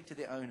with respect to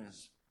their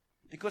owners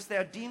because they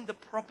are deemed the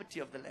property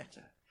of the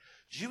latter.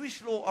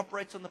 Jewish law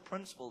operates on the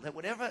principle that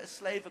whatever a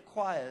slave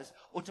acquires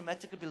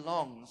automatically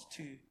belongs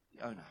to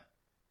the owner.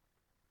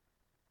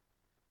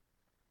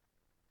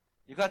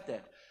 You got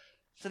that?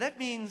 So that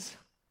means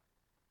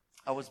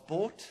I was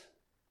bought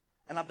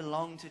and I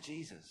belong to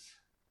Jesus.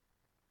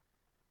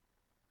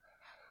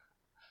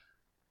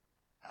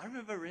 I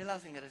remember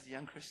realizing it as a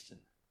young Christian.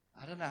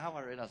 I don't know how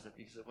I realized it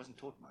because it wasn't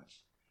taught much.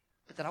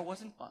 But that I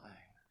wasn't my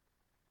own.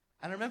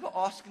 And I remember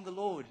asking the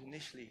Lord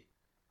initially.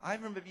 I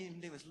remember being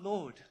doing this,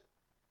 Lord,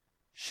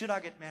 should I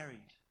get married?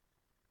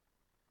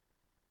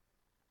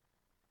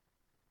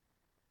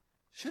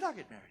 Should I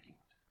get married, Lord?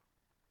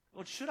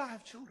 Lord, should I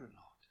have children,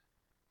 Lord?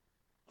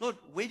 Lord,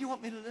 where do you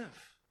want me to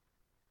live?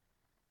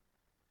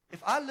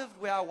 If I lived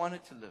where I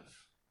wanted to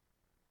live,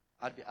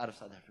 I'd be out of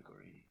South Africa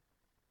already.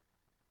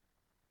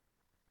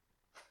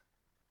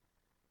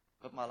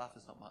 But my life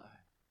is not my own.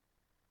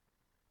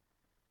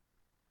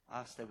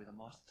 I stay where the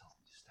Master tells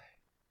me to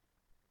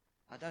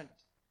stay.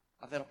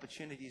 I've had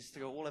opportunities to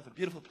go all over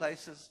beautiful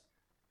places.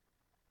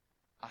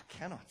 I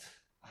cannot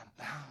I'm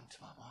bound to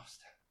my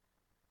master.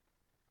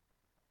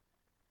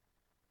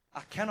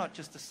 I cannot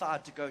just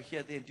decide to go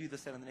here, there, and do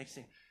this, that, and the next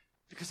thing,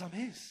 because I'm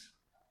his.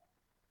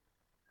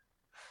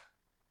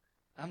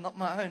 I'm not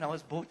my own. I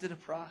was bought at a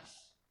price.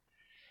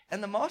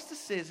 And the master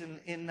says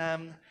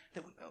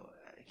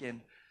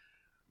again,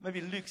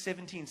 maybe Luke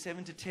 17,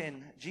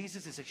 7-10,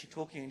 Jesus is actually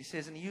talking, and he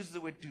says, and he uses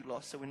the word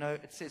doulos, so we know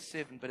it says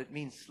servant, but it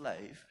means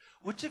slave.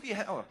 Which of you,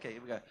 okay,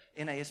 here we go.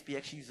 NASB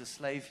actually uses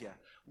slave here.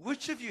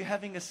 Which of you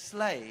having a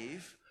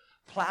slave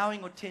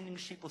plowing or tending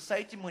sheep will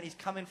say to him when he's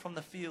coming from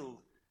the field?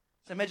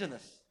 So imagine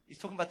this. He's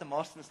talking about the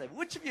master and the slave.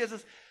 Which of you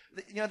has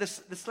this,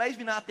 the slave's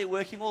been out there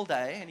working all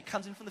day, and he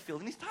comes in from the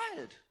field, and he's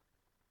tired.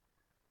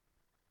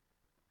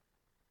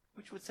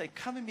 Which would say,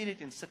 come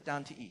immediately and sit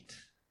down to eat.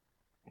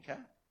 Okay?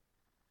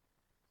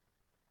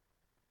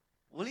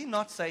 Will he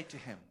not say to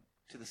him,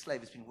 to the slave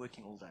who's been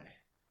working all day,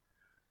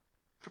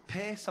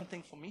 prepare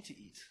something for me to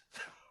eat?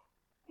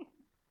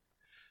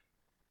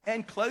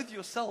 And clothe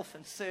yourself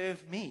and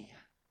serve me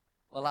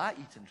while I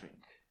eat and drink.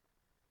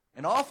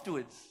 And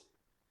afterwards,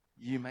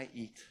 you may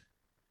eat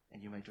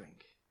and you may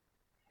drink.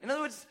 In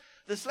other words,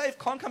 the slave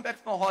can't come back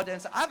from a hard day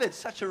and say, I've had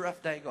such a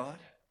rough day, God.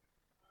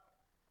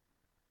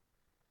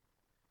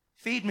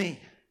 Feed me,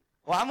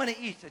 or I'm going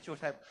to eat at your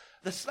table.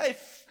 The slave,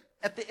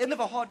 at the end of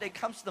a hard day,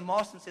 comes to the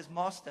master and says,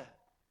 Master,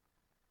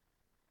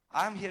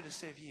 I'm here to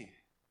serve you.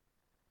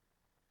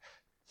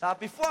 So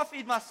before I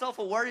feed myself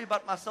or worry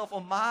about myself or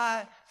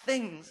my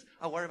things,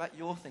 I worry about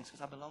your things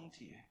because I belong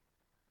to you.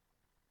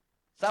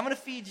 So I'm going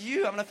to feed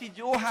you. I'm going to feed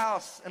your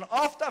house. And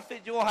after I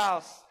feed your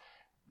house,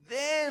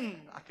 then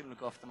I can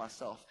look after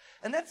myself.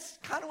 And that's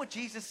kind of what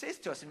Jesus says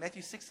to us in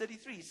Matthew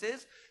 6:33. He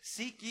says,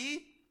 seek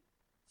ye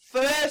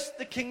first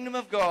the kingdom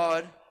of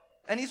God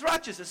and his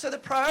righteousness. So the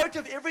priority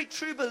of every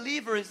true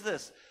believer is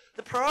this.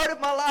 The priority of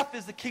my life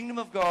is the kingdom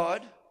of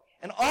God.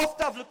 And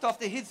after I've looked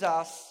after his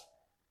house,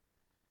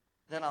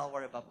 then I'll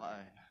worry about my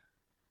own.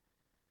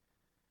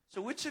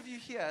 So which of you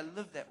here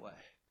live that way?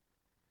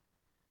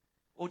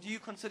 Or do you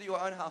consider your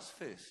own house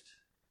first?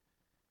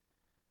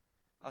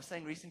 I was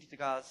saying recently to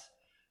guys,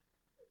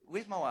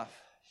 where's my wife?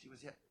 She was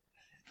here.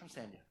 Come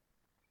stand here.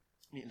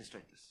 Let me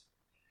illustrate this.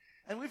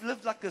 And we've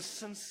lived like this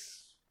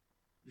since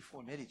before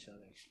we met each other,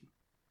 actually.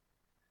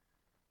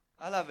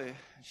 I love her,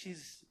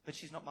 but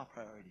she's not my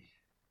priority.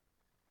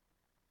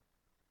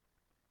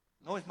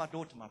 Nor is my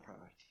daughter my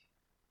priority.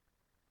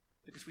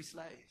 Because we're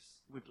slaves.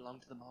 We belong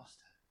to the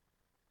master.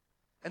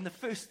 And the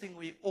first thing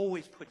we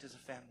always put as a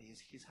family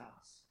is his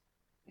house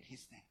and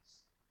his things.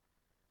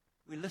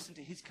 We listen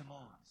to his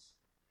commands.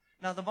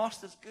 Now the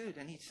master's good,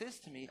 and he says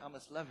to me, I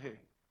must love her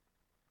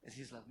as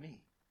he's loved me.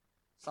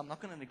 So I'm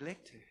not going to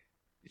neglect her,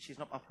 but she's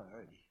not my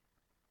priority.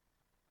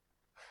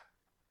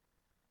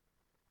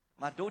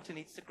 My daughter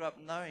needs to grow up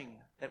knowing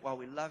that while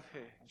we love her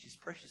and she's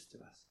precious to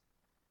us,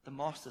 the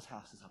master's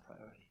house is our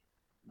priority,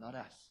 not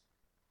us.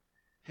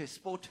 Her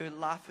sport, her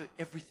life, her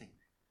everything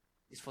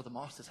is for the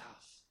master's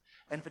house.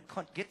 And if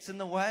it gets in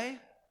the way,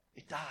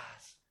 it dies.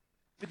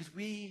 Because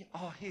we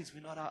are his,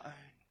 we're not our own.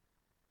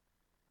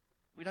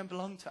 We don't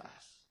belong to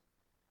us.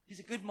 He's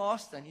a good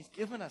master, and he's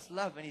given us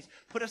love, and he's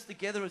put us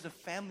together as a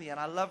family, and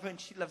I love her and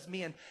she loves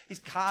me, and he's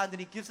kind, and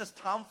he gives us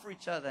time for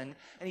each other, and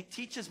he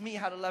teaches me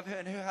how to love her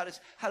and her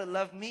how to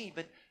love me.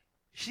 But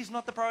she's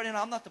not the priority and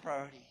I'm not the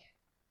priority.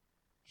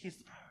 He's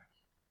the priority.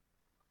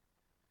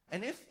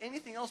 And if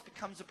anything else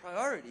becomes a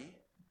priority,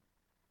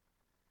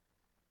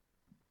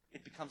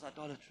 it becomes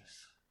idolatrous.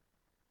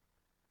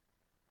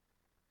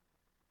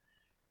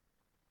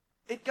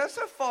 It goes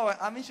so far.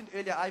 I mentioned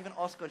earlier, I even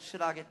asked God,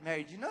 should I get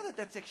married? Do you know that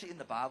that's actually in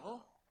the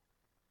Bible?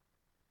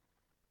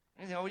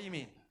 And you know, what do you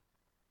mean?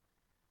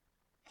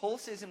 Paul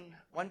says in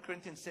 1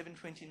 Corinthians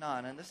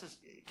 7:29, and this is,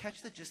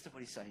 catch the gist of what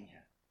he's saying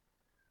here.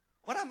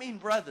 What I mean,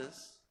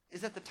 brothers,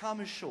 is that the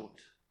time is short.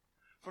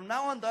 From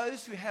now on,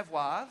 those who have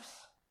wives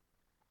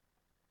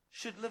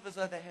should live as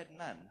though they had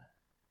none.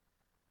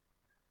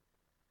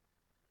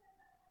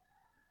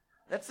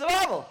 That's the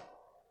Bible.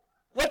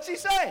 What's he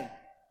saying?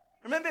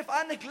 Remember, if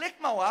I neglect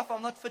my wife,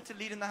 I'm not fit to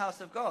lead in the house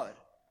of God.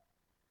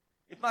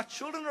 If my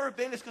children are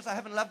rebellious because I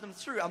haven't loved them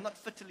through, I'm not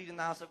fit to lead in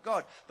the house of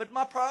God. But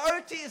my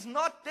priority is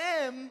not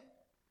them.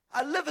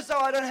 I live as though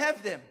I don't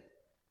have them.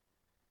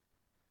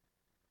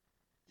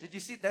 Did you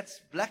see? That's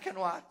black and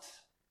white.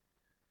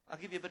 I'll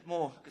give you a bit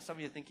more, because some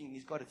of you are thinking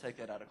he's got to take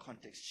that out of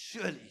context.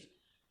 Surely.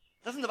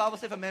 Doesn't the Bible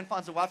say if a man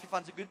finds a wife, he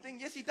finds a good thing?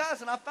 Yes, he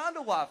does. And I found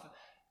a wife.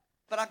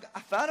 But I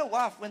found a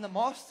wife when the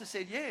master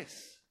said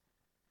yes.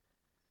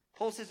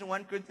 Paul says in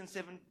 1 Corinthians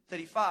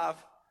 7:35,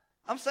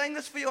 I'm saying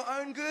this for your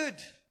own good.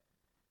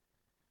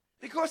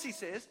 Because he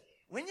says,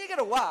 when you get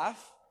a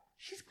wife,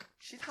 she's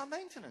high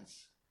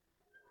maintenance.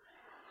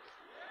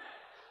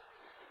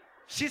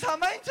 She's high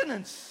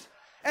maintenance.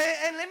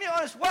 And let me be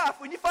honest,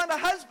 wife, when you find a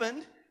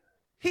husband,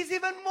 he's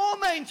even more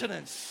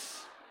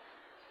maintenance.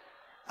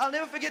 I'll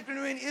never forget when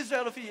we were in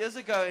Israel a few years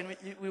ago, and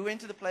we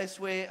went to the place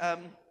where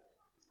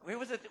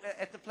was it?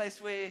 At the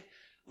place where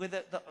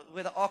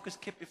the ark was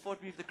kept before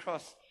it moved the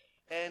cross.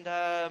 And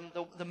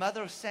the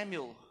mother of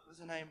Samuel, what was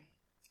her name?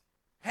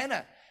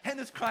 Hannah.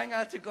 Hannah's crying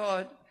out to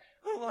God.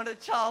 I want a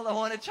child, I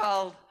want a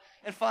child.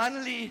 And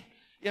finally,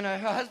 her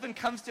husband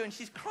comes to her and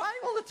she's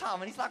crying all the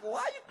time. And he's like, why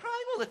are you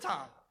crying all the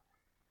time?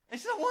 And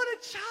she says, I want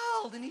a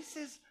child. And he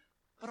says,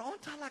 but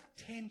aren't I like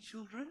 10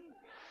 children?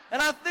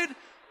 And I thought,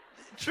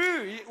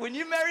 true, when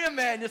you marry a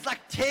man, it's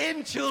like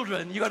 10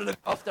 children you got to look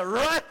after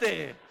right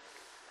there.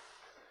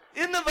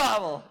 In the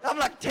Bible, I'm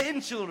like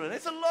 10 children.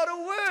 It's a lot of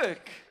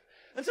work.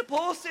 And so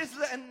Paul says,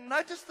 and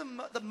notice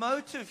the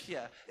motive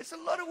here. It's a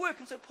lot of work.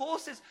 And so Paul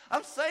says,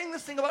 I'm saying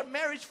this thing about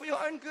marriage for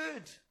your own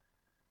good.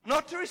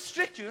 Not to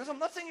restrict you. I'm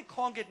not saying you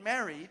can't get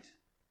married.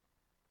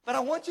 But I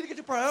want you to get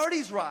your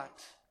priorities right.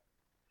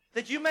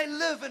 That you may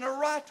live in a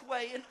right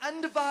way, in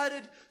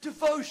undivided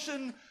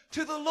devotion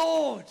to the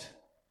Lord.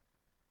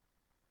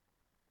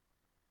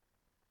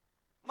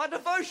 My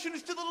devotion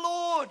is to the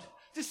Lord,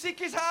 to seek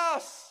His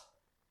house.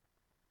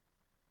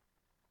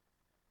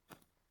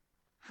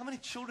 How many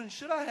children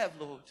should I have,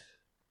 Lord?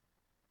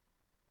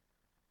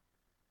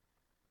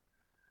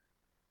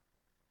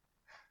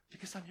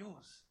 Because I'm yours.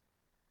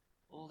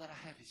 All that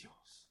I have is yours.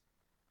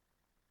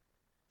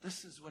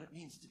 This is what it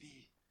means to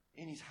be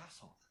in His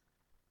household.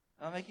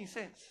 Am I making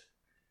sense?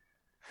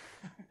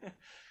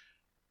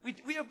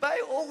 we obey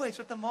always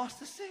what the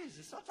Master says.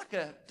 It's not like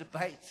a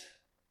debate.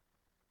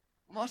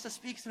 The Master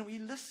speaks and we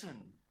listen.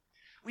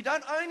 We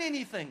don't own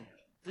anything.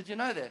 Did you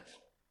know that?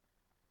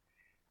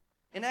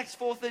 In Acts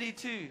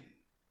 4:32.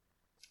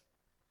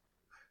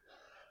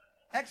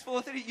 Acts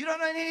 4:30, you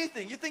don't own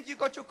anything. You think you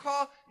got your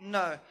car?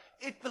 No.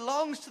 It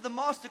belongs to the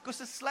master because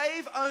the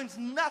slave owns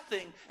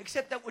nothing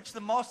except that which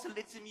the master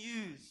lets him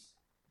use.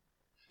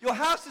 Your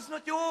house is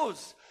not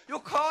yours. Your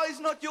car is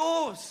not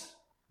yours.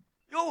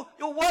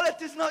 Your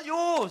wallet is not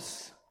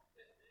yours.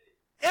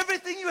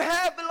 Everything you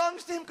have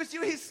belongs to him because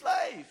you're his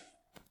slave.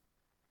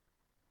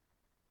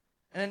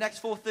 And in Acts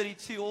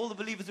 4:32, all the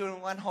believers were in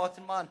one heart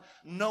and mind.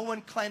 No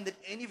one claimed that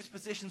any of his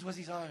possessions was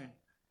his own.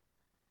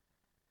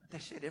 But they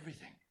shared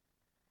everything.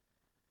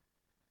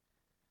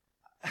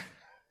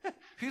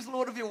 Who's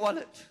Lord of your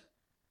wallet?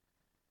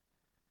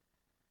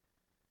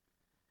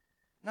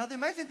 Now, the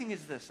amazing thing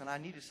is this, and I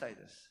need to say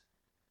this.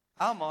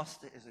 Our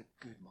master is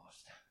a good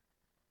master.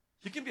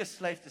 You can be a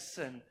slave to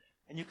sin,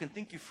 and you can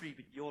think you're free,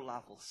 but your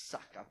life will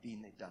suck. I've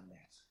been there, done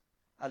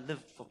that. I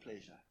lived for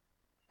pleasure.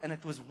 And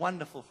it was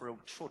wonderful for a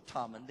short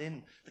time. And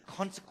then the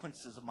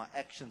consequences of my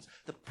actions,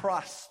 the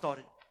price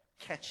started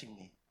catching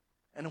me.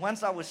 And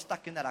once I was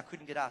stuck in that, I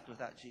couldn't get out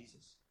without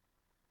Jesus.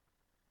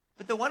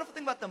 But the wonderful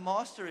thing about the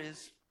master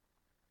is,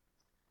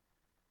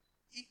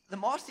 the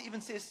master even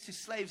says to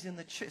slaves in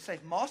the church,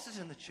 masters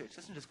in the church,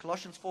 listen to this,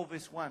 Colossians 4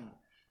 verse 1.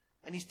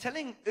 And he's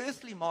telling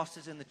earthly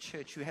masters in the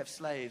church who have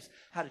slaves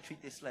how to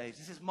treat their slaves.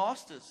 He says,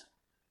 masters,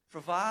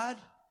 provide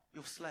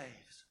your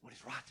slaves what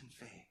is right and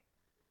fair.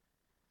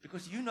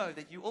 Because you know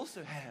that you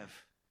also have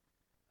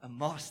a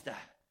master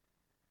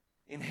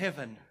in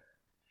heaven.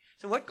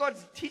 So what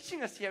God's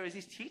teaching us here is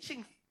He's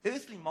teaching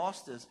earthly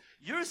masters,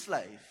 you're a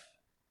slave.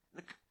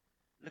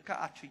 Look how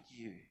I treat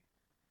you.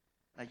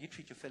 Now you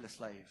treat your fellow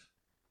slave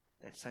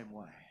that same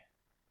way.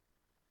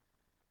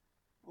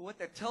 But what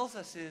that tells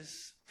us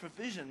is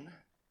provision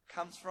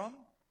comes from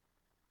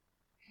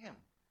Him.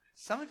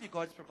 Some of you,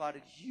 God's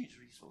provided huge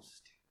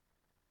resources to.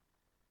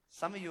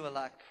 Some of you are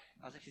like,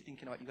 I was actually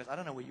thinking about you guys. I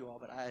don't know where you are,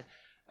 but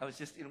I was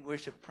just in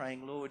worship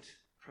praying, Lord,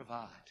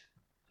 provide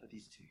for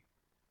these two.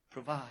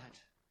 Provide.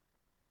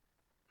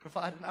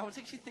 Provide. And I was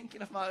actually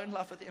thinking of my own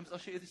life with them. So I'll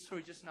show you this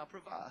story just now.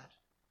 Provide.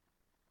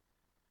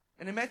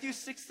 And in Matthew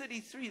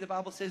 6:33, the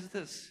Bible says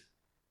this.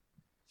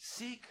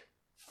 Seek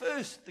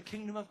first the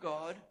kingdom of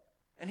God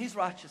and His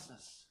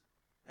righteousness.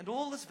 And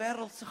all this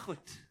wêreldse goed,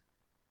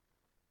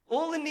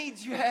 all the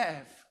needs you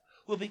have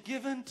will be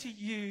given to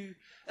you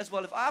as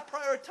well. If I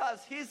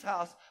prioritize His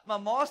house, my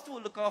master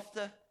will look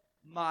after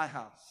my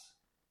house.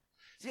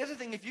 See, here's the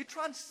thing. If you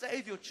try and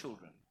save your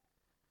children,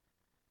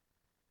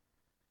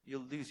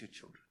 you'll lose your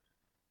children.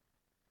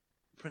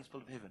 The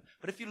principle of heaven.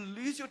 But if you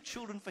lose your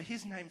children for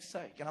His name's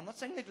sake, and I'm not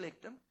saying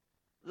neglect them,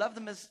 love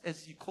them as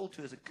you're called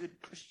to as a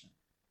good Christian.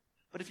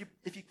 But if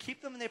you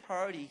keep them in their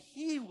priority,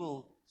 He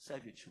will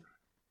save your children.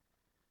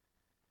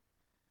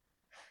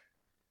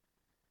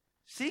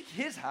 Seek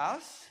His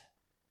house,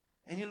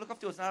 and you look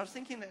after yours. Now, I was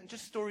thinking that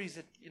just stories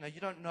that, you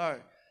don't know.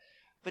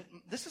 But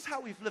this is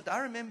how we've lived. I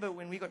remember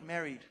when we got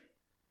married,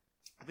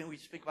 we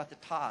speak about the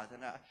tithe.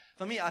 And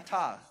for me, our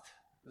tithe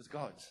was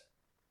God's.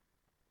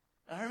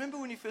 And I remember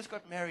when we first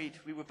got married,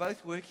 we were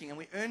both working, and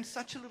we earned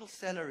such a little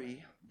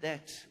salary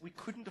that we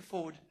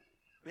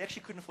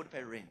actually couldn't afford to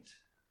pay rent.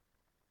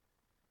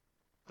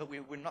 But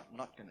we're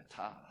not going to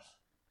tithe.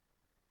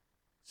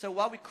 So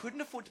while we couldn't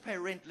afford to pay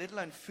rent, let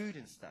alone food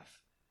and stuff,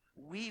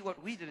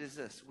 what we did is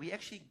this. We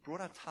actually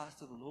brought our tithes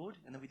to the Lord,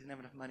 and then we didn't have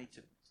enough money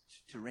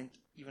to rent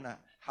even a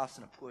house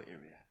in a poor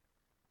area.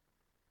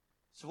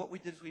 So what we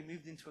did is we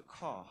moved into a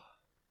car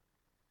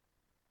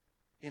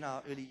in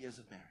our early years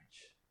of marriage.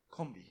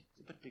 Combi.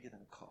 It's a bit bigger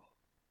than a car.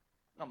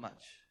 Not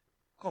much.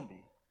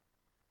 Combi.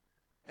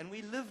 And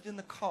we lived in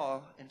the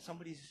car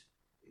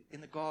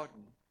in the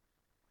garden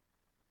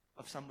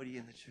of somebody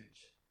in the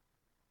church.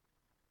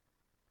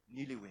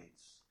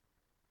 Newlyweds.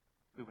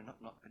 we were not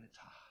going to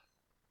tithe.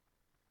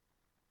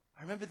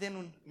 I remember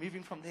then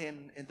moving from there,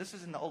 and this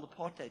was in the old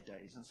apartheid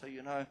days, and so,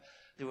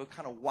 there were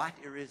kind of white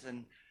areas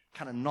and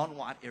kind of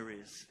non-white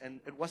areas, and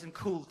it wasn't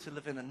cool to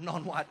live in a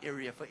non-white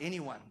area for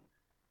anyone.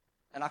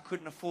 And I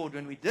couldn't afford,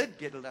 when we did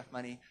get enough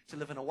money, to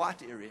live in a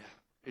white area,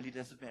 early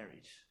days of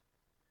marriage.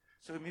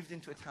 So we moved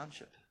into a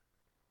township,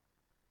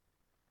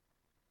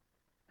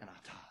 and I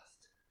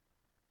tithed.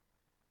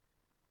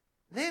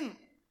 Then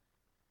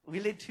we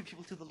led 2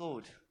 people to the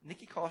Lord.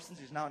 Nikki Carsons,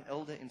 who's now an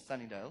elder in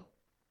Sunnydale,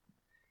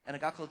 and a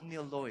guy called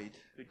Neil Lloyd,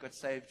 who got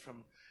saved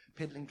from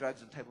peddling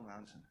drugs on Table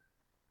Mountain.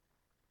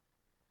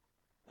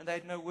 And they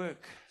had no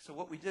work. So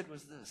what we did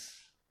was this.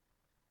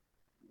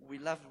 We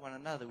loved one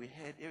another. We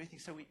had everything.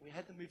 So we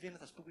had them move in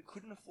with us, but we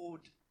couldn't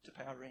afford to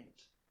pay our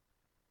rent.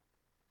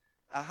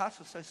 Our house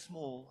was so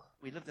small.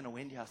 We lived in a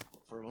Wendy house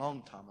for a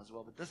long time as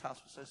well, but this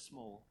house was so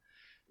small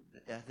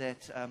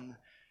that I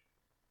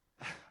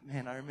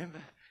remember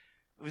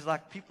it was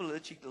like people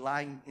literally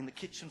lying in the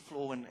kitchen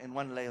floor and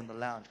one lay on the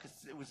lounge, because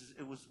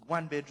it was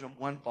 1 bedroom,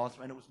 1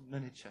 bathroom, and it was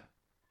miniature.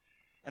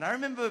 And I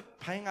remember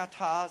paying our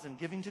tithes and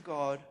giving to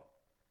God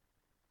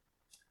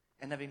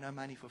and having no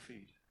money for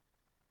food.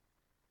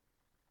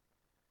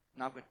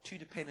 Now I've got 2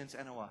 dependents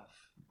and a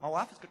wife. My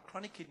wife has got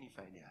chronic kidney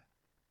failure.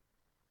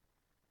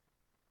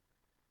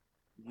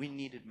 We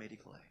needed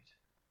medical aid.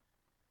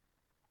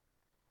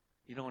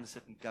 You don't want to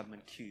sit in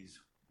government queues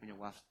when your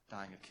wife's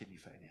dying of kidney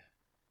failure.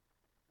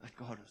 But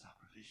God was our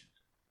provision.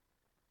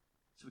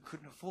 So we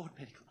couldn't afford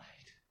medical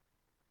aid.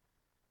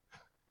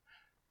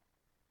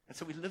 And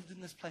so we lived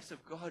in this place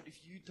of, God, if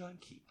you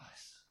don't keep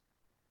us,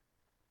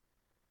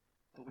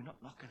 but we're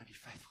not going to be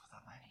faithful with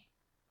our money.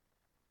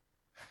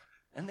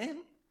 And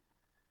then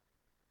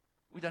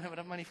we don't have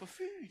enough money for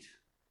food.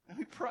 And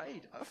we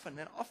prayed often.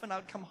 And often I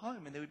would come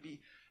home and there would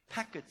be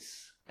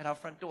packets at our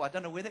front door. I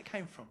don't know where that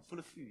came from, full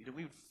of food. And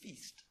we would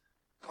feast.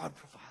 God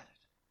provided.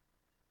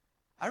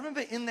 I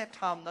remember in that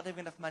time not having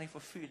enough money for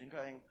food and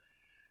going,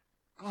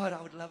 God,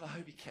 I would love a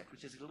Hobie Cat,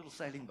 which is a little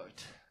sailing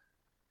boat.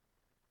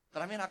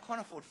 But I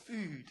can't afford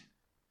food.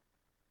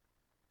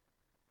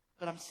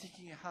 But I'm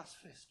seeking a house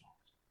first, Lord.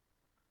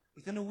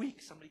 Within a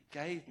week, somebody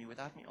gave me,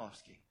 without me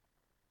asking,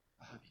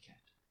 a Hobie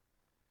Cat.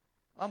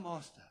 Our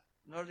master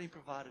not only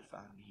provided for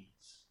our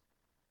needs,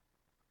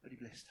 but he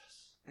blessed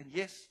us. And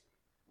yes,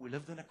 we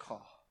lived in a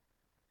car.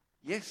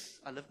 Yes,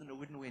 I lived in a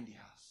wooden Wendy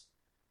house,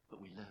 but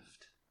we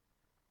lived.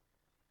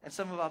 And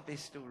some of our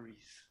best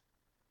stories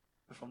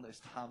were from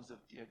those times of,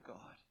 dear God,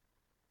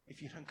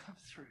 if you don't come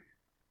through,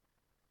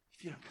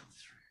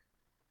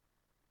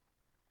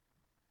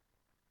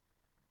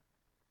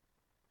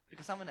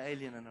 because I'm an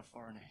alien and a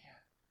foreigner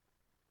here.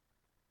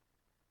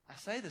 I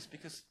say this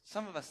because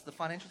some of us, the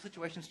financial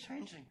situation is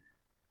changing.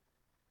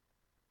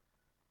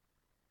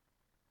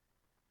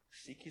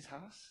 Seek his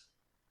house.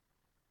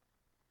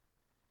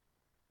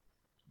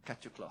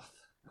 Cut your cloth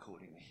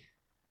accordingly.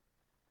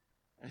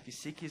 And if you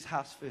seek his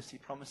house first, he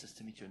promises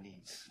to meet your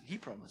needs. He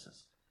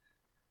promises.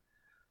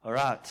 All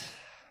right.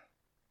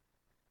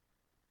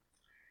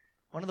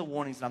 One of the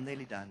warnings, and I'm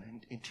nearly done,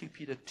 in 2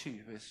 Peter 2,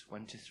 verse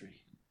 1 to 3.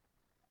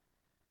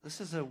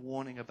 This is a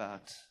warning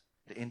about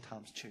the end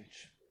times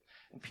church.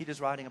 And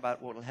Peter's writing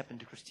about what will happen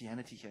to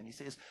Christianity here. And he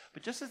says,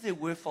 but just as there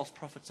were false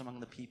prophets among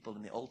the people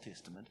in the Old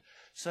Testament,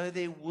 so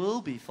there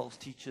will be false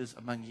teachers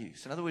among you.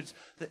 So in other words,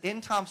 the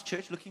end times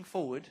church, looking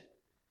forward,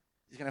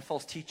 is going to have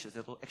false teachers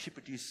that will actually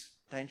produce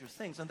dangerous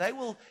things. And they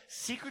will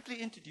secretly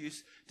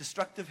introduce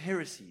destructive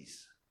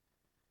heresies.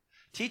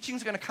 Teaching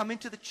is going to come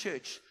into the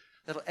church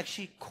that will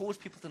actually cause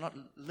people to not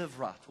live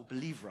right or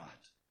believe right.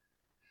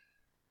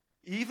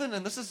 Even,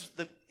 and this is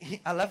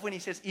I love when he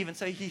says even,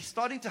 so he's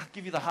starting to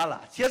give you the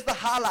highlights. Here's the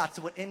highlights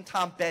of what end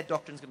time bad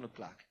doctrine is going to look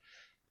like.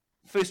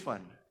 First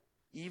one,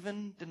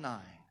 even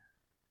denying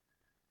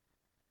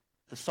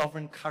the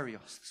sovereign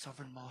kurios, the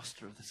sovereign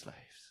master of the slaves,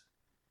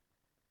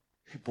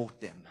 who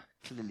bought them,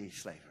 clearly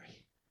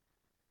slavery.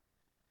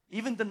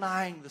 Even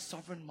denying the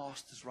sovereign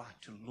master's right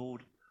to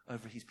lord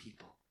over his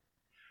people,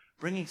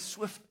 bringing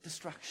swift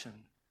destruction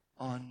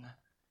on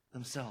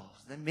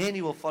themselves. Then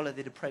many will follow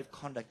their depraved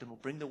conduct and will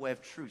bring the way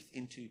of truth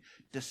into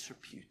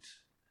disrepute.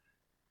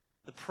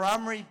 The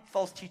primary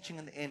false teaching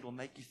in the end will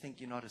make you think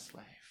you're not a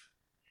slave.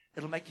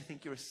 It'll make you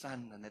think you're a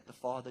son and that the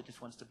Father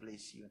just wants to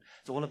bless you. And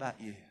it's all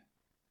about you.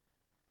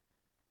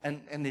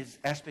 And there's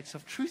aspects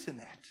of truth in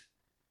that.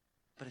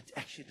 But it's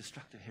actually a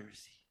destructive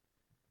heresy.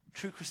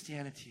 True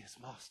Christianity is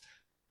master.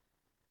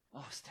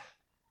 Master.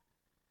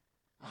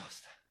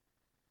 Master.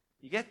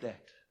 You get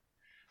that?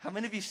 How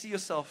many of you see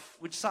yourself,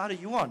 which side are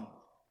you on?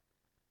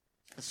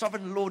 The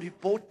sovereign Lord who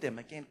bought them.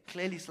 Again,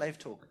 clearly slave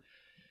talk.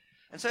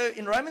 And so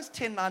in Romans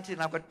 10:9-10,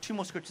 I've got 2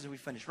 more scriptures and we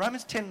finish.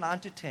 Romans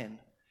 10:9-10.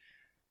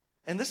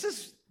 And this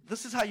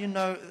is how you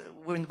know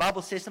when the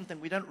Bible says something,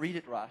 we don't read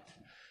it right.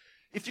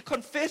 If you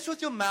confess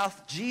with your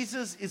mouth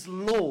Jesus is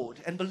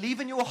Lord and believe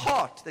in your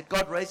heart that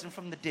God raised him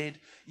from the dead,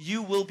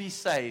 you will be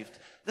saved.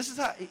 This is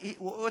how,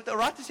 what the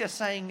writers here are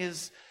saying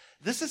is,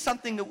 this is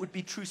something that would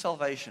be true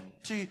salvation.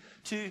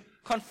 To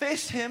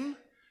confess him,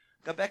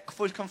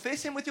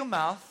 confess him with your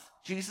mouth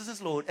Jesus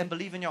is Lord, and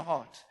believe in your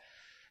heart.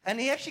 And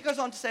he actually goes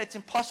on to say it's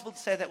impossible to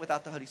say that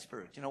without the Holy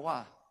Spirit. You know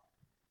why?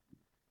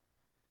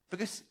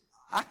 Because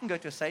I can go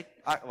to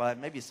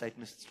maybe a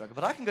Satanist struggle,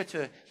 but I can go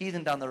to a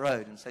heathen down the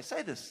road and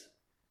say this,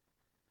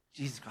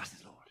 Jesus Christ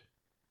is Lord.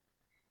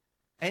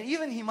 And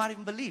even he might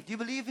even believe. Do you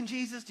believe in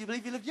Jesus? Do you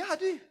believe he lived? Yeah, I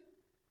do.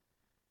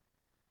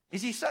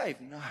 Is he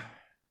saved? No.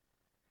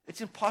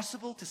 It's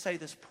impossible to say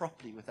this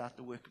properly without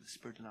the work of the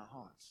Spirit in our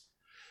hearts.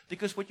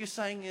 Because what you're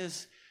saying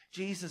is,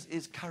 Jesus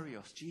is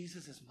Kyrios.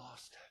 Jesus is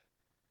master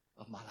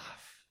of my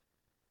life.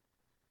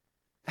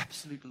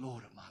 Absolute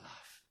Lord of my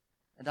life.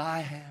 And I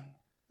am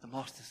the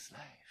master's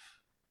slave.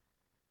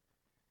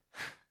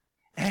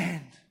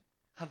 And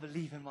I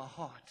believe in my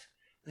heart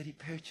that he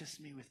purchased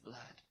me with blood.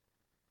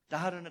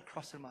 Died on a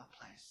cross in my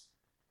place.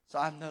 So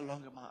I'm no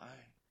longer my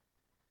own.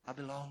 I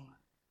belong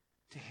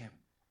to him.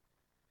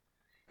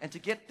 And to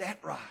get that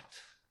right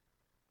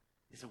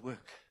is a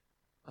work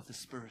of the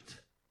Spirit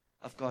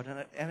of God.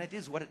 And it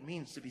is what it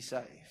means to be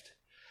saved.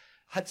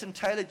 Hudson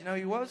Taylor, do you know who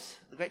he was?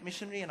 The great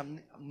missionary, and I'm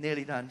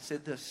nearly done,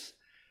 said this.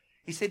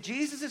 He said,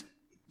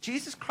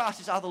 Jesus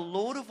Christ is either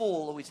Lord of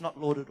all or he's not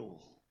Lord at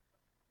all.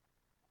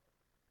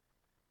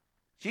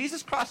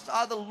 Jesus Christ is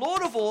either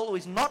Lord of all or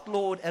he's not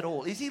Lord at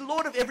all. Is he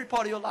Lord of every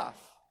part of your life?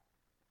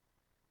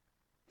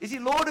 Is he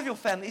Lord of your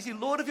family? Is he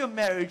Lord of your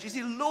marriage? Is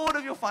he Lord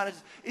of your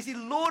finances? Is he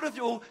Lord of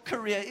your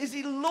career? Is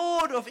he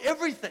Lord of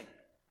everything?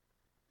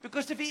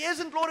 Because if he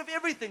isn't Lord of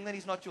everything, then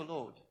he's not your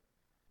Lord.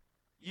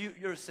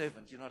 You're a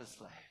servant. You're not a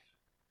slave.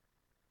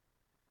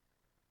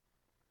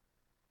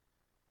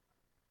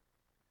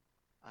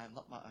 I am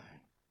not my own.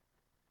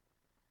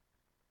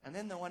 And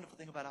then the wonderful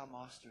thing about our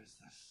master is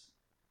this.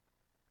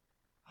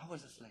 I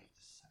was a slave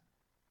to sin.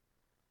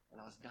 And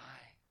I was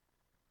dying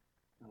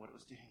in what it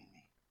was doing in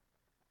me.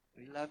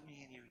 But he loved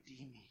me and he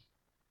redeemed me.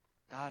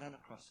 Died on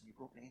a cross and he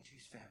brought me into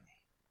his family.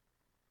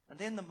 And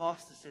then the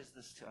master says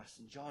this to us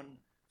in John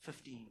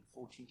 15:14-15.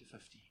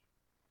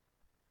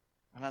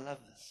 And I love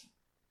this.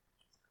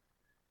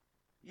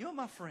 You're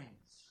my friends.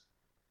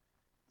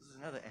 This is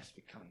another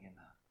aspect coming in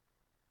now.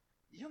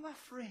 You're my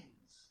friends.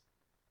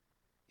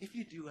 If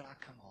you do what I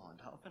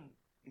command. I often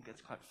think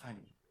that's quite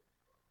funny.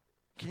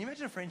 Can you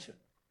imagine a friendship?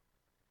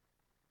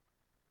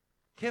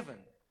 Kevin,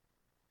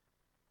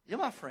 you're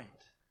my friend.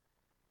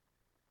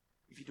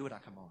 If you do what I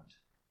command.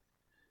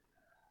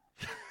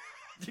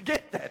 Do you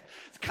get that?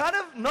 It's kind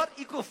of not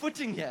equal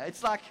footing here.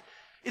 It's like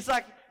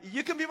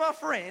you can be my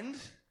friend,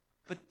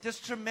 but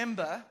just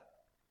remember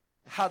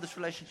how this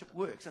relationship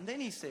works. And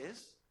then he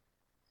says,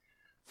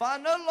 for I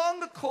no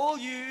longer call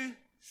you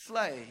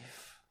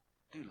slave,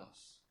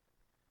 doulos.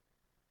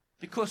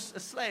 Because a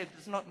slave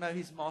does not know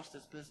his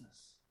master's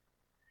business.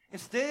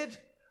 Instead,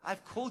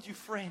 I've called you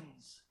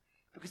friends.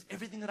 Because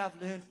everything that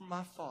I've learned from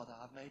my Father,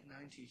 I've made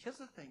known to you. Here's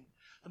the thing.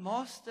 The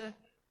Master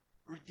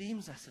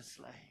redeems us as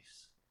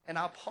slaves. And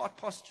our heart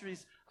posture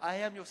is, I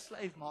am your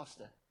slave,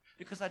 Master.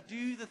 Because I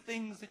do the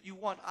things that you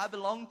want. I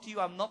belong to you.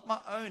 I'm not my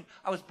own.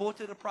 I was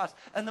bought at a price.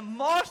 And the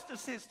Master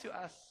says to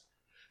us,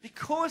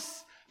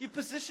 because you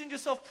positioned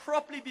yourself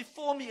properly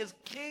before me as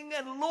King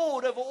and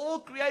Lord over all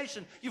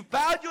creation, you've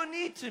bowed your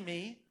knee to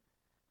me.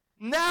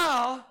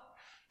 Now,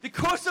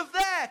 because of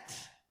that,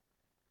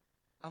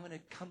 I'm going to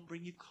come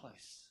bring you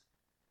close.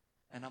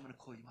 And I'm going to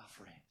call you my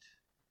friend.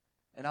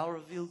 And I'll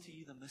reveal to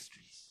you the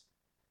mysteries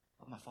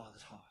of my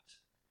Father's heart.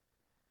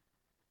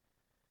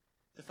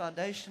 The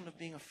foundation of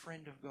being a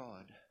friend of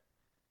God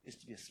is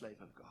to be a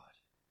slave of God.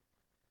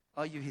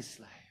 Are you his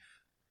slave?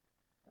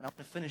 And I'm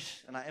going to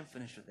finish, and I am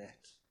finished with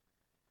that.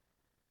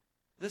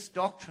 This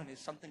doctrine is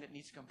something that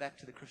needs to come back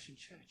to the Christian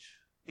church.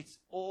 It's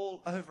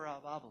all over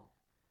our Bible.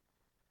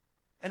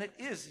 And it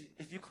is,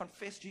 if you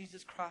confess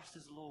Jesus Christ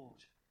as Lord,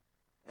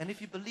 and if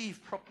you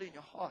believe properly in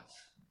your heart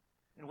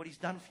in what he's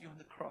done for you on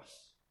the cross,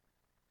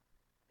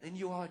 then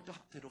you are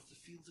adopted off the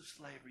fields of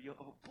slavery. You're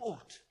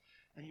bought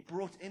and you're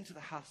brought into the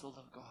household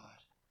of God.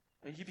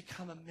 And you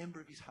become a member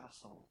of his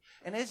household.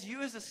 And as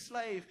you as a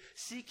slave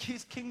seek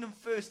his kingdom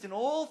first in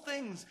all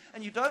things,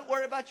 and you don't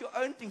worry about your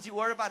own things, you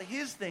worry about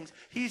his things,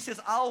 he says,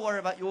 I'll worry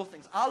about your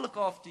things. I'll look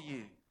after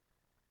you.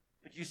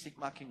 But you seek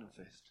my kingdom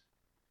first.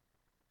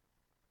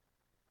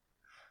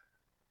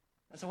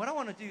 And so what I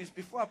want to do is,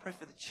 before I pray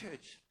for the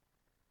church,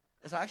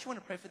 is I actually want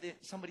to pray for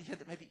somebody here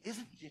that maybe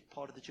isn't yet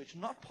part of the church,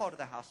 not part of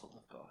the household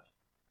of God.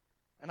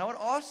 And I would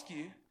ask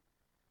you,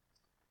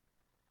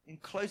 in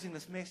closing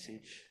this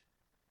message,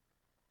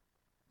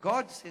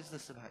 God says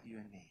this about you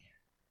and me.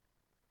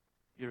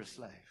 You're a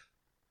slave.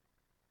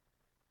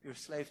 You're a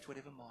slave to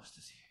whatever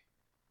masters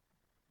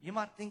you. You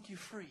might think you're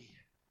free,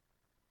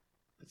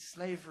 but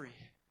slavery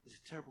is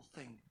a terrible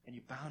thing, and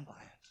you're bound by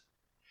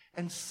it.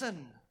 And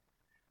sin,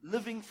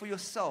 living for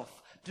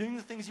yourself, doing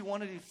the things you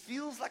want to do,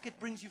 feels like it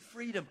brings you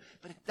freedom,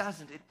 but it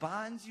doesn't. It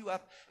binds you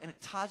up, and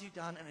it ties you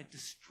down, and it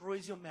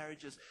destroys your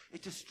marriages.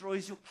 It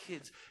destroys your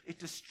kids. It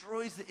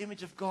destroys the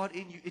image of God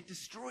in you. It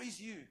destroys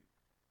you.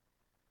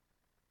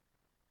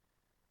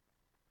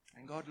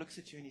 And God looks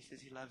at you and he says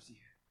he loves you.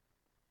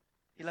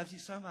 He loves you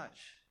so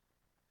much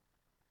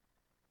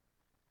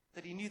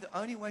that he knew the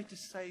only way to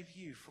save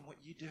you from what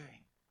you're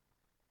doing,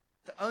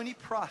 the only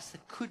price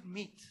that could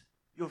meet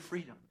your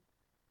freedom,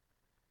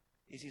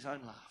 is his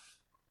own life.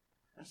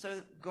 And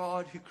so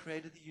God, who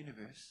created the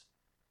universe,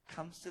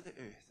 comes to the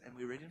earth, and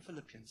we read in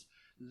Philippians,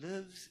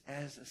 lives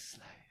as a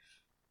slave,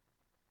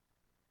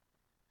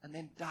 and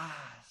then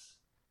dies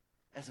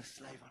as a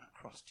slave on a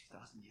cross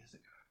 2,000 years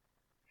ago,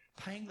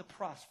 paying the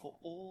price for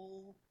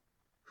all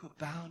who are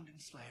bound in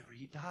slavery.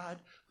 He died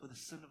for the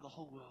sin of the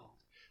whole world,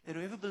 that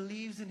whoever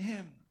believes in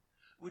him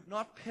would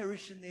not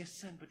perish in their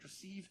sin, but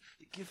receive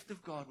the gift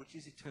of God, which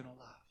is eternal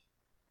life.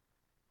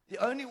 The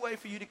only way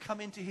for you to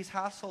come into his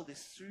household is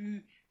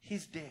through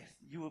his death.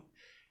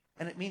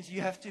 And it means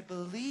you have to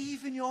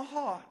believe in your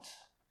heart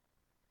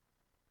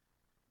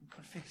and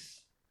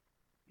confess,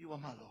 you are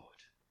my Lord.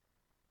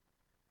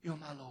 You are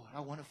my Lord.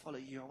 I want to follow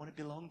you. I want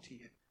to belong to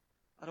you.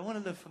 I don't want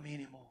to live for me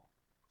anymore.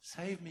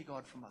 Save me,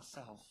 God, from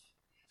myself.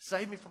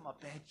 Save me from my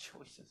bad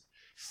choices.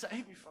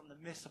 Save me from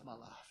the mess of my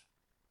life.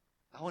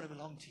 I want to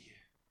belong to you.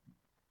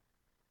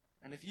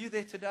 And if you're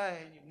there today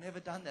and you've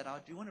never done that, I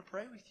do want to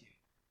pray with you.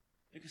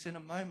 Because in a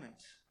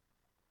moment,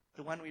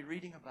 the one we're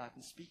reading about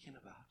and speaking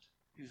about,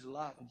 who's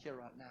alive and here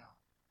right now,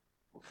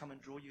 will come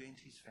and draw you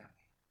into his family.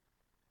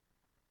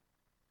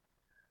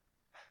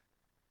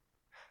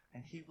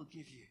 And he will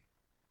give you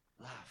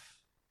life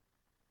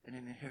and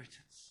an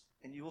inheritance.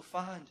 And you will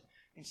find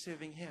in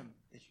serving him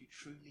that you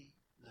truly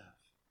live.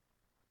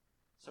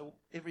 So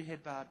every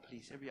head bowed,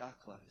 please, every eye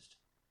closed.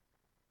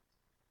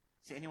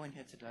 Is there anyone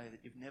here today that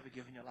you've never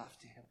given your life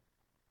to him?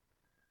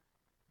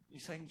 You're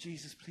saying,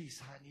 Jesus,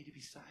 please, I need to be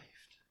saved.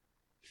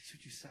 Please,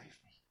 would you save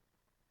me?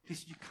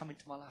 Please, would you come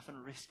into my life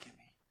and rescue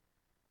me?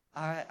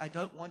 I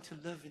don't want to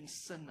live in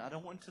sin. I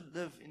don't want to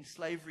live in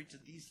slavery to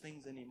these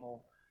things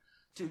anymore.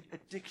 To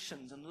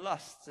addictions and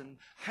lusts and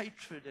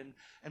hatred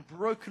and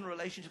broken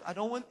relationships. I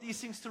don't want these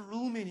things to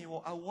rule me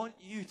anymore. I want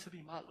you to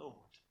be my Lord.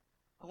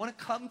 I want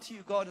to come to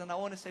you, God, and I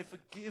want to say,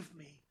 forgive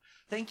me.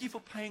 Thank you for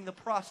paying the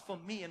price for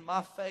me and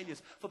my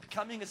failures, for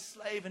becoming a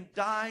slave and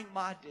dying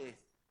my death.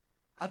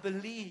 I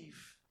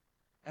believe,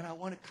 and I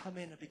want to come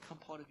in and become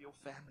part of your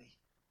family.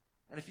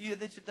 And if you're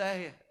there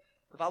today,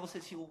 the Bible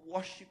says he will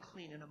wash you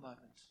clean in a moment.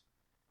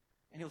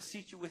 And he'll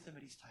seat you with him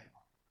at his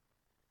table.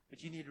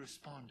 But you need to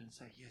respond and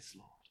say, yes,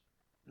 Lord.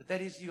 If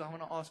that is you, I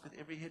want to ask with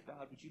every head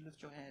bowed, would you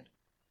lift your hand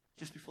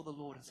just before the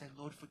Lord and say,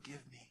 Lord,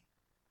 forgive me.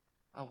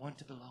 I want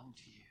to belong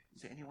to you.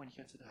 Is there anyone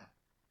here today?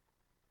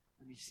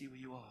 Let me see where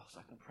you are so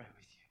I can pray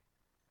with you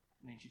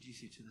and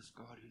introduce you to this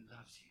God who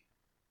loves you.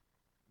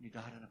 And he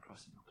died on a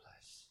cross in your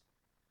place.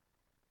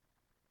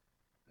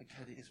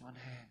 Okay, there is one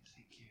hand.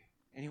 Thank you.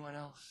 Anyone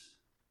else?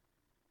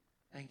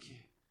 Thank you.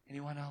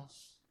 Anyone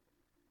else?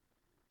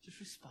 Just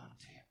respond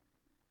to him.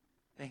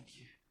 Thank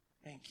you.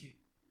 Thank you.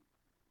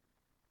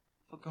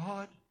 For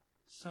God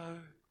so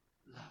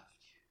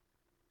loved you.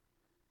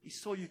 He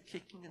saw you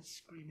kicking and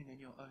screaming in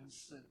your own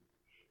sin,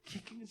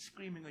 kicking and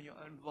screaming on your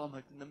own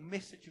vomit and the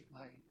mess that you've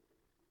made.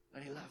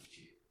 And he loved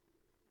you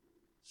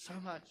so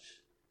much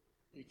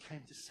that he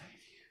came to save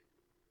you.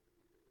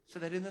 So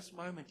that in this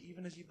moment,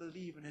 even as you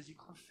believe and as you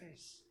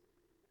confess,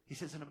 he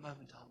says, in a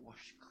moment, I'll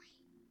wash you clean.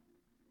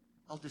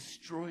 I'll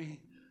destroy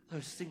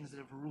those things that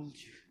have ruled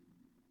you.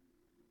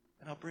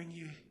 And I'll bring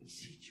you and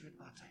seat you at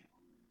my table.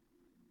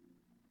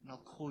 And I'll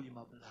call you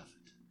my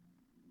beloved.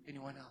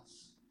 Anyone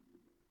else?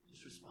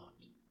 Just respond.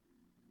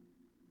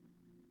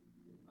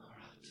 All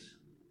right.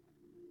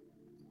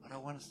 What I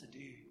want us to do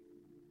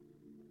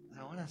is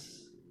I want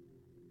us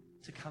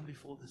to come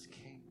before this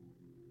King.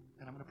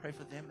 And I'm going to pray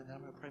for them and then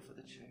I'm going to pray for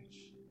the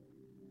church.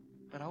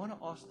 But I want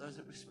to ask those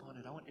that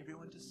responded. I want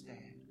everyone to stand.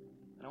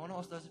 And I want to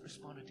ask those that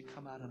responded to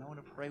come out. And I want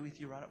to pray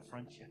with you right up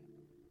front here.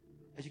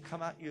 As you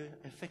come out, you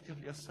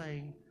effectively are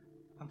saying,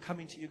 I'm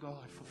coming to you,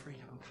 God, for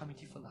freedom. I'm coming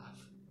to you for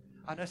life.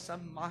 I know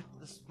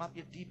this might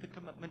be a deeper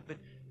commitment, but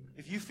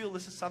if you feel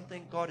this is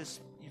something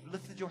you've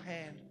lifted your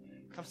hand,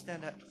 come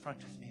stand out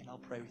front with me and I'll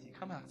pray with you.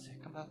 Come out, sir.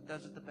 Come out,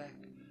 those at the back.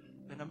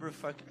 The number of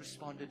folk that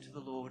responded to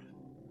the Lord.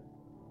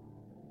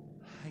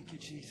 Thank you,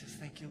 Jesus.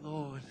 Thank you,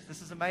 Lord.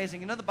 This is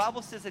amazing. You know, the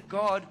Bible says that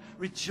God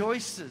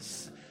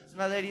rejoices. There's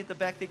another lady at the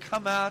back. They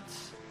come out.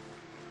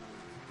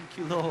 Thank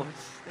you, Lord.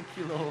 Thank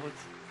you, Lord.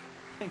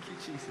 Thank you,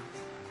 Jesus.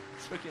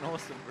 It's freaking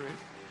awesome, Bruce.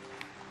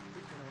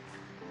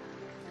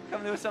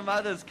 Come, there were some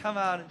others. Come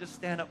out and just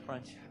stand up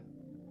front here.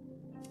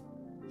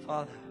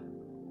 Father,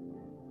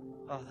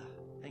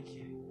 thank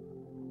you.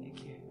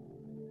 Thank you.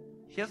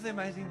 Here's the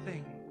amazing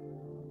thing.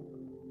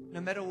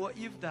 No matter what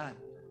you've done,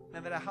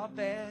 no matter how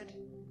bad,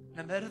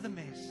 no matter the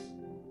mess,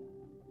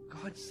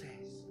 God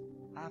says,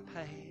 I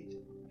paid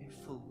in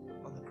full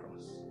on the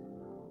cross.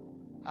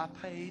 I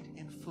paid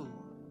in full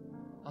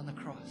on the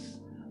cross.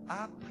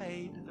 I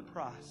paid the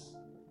price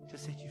to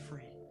set you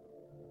free,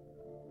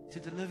 to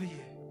deliver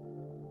you,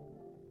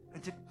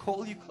 and to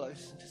call you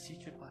close and to seat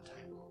you at my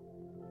table.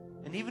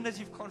 And even as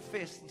you've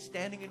confessed and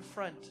standing in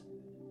front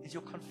is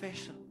your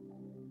confession,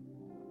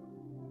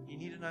 you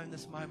need to know in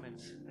this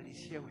moment that he's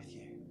here with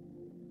you.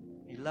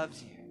 He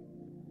loves you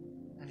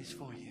and he's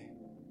for you.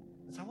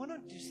 And so I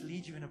want to just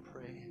lead you in a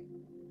prayer.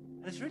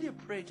 And it's really a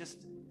prayer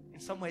just, in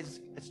some ways,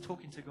 it's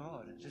talking to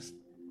God and just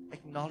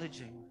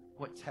acknowledging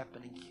what's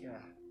happening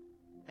here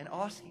and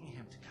asking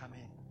Him to come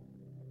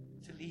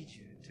in, to lead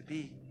you, to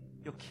be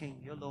your King,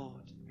 your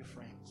Lord, your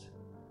friend.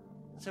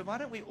 So why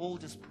don't we all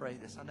just pray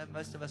this? I know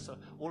most of us are,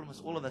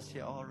 almost all of us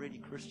here are already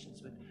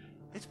Christians, but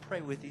let's pray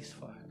with these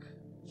folk.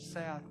 Just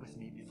say out with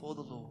me before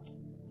the Lord,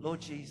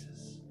 Lord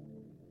Jesus,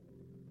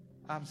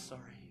 I'm sorry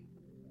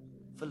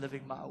for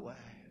living my way.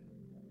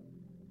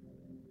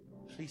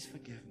 Please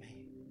forgive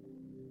me.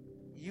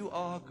 You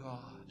are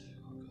God.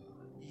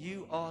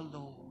 You are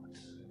Lord.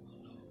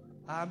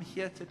 I'm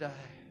here today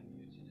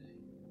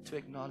to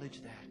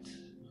acknowledge that.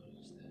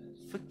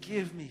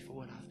 Forgive me for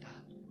what I've done.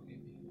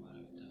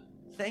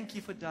 Thank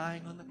you for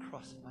dying on the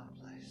cross in my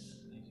place.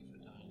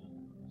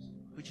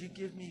 Would you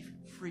give me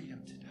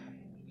freedom today?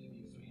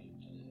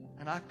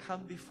 And I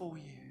come before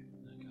you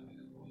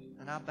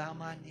and I bow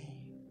my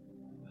knee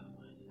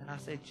and I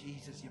say,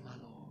 Jesus, you're my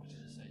Lord.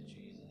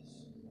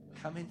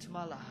 Come into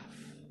my life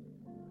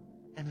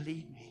and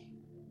lead me.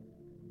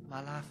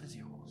 My life is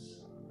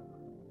yours.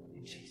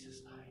 In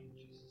Jesus'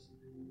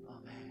 name.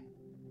 Amen.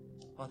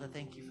 Father,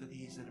 thank you for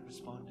these that have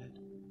responded.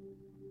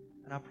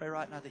 And I pray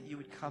right now that you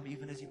would come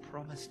even as you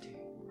promised to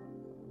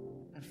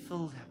and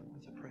fill them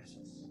with your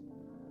presence.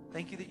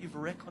 Thank you that you've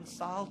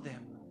reconciled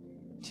them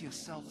to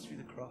yourself through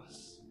the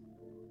cross.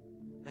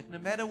 That no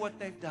matter what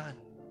they've done,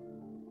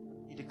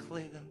 you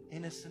declare them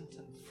innocent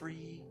and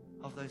free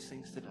of those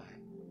things today.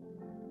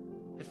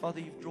 That,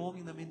 Father, you've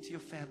drawn them into your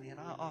family, and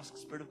I ask,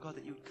 Spirit of God,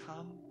 that you would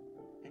come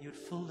and you would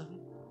fill them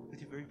with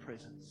your very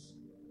presence.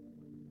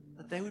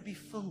 That they would be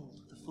filled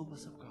with the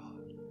fullness of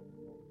God.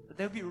 That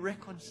they would be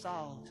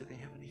reconciled to their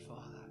Heavenly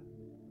Father.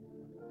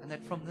 And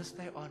that from this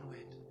day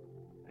onward,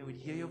 they would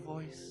hear your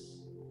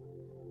voice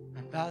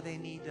and bow their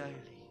knee daily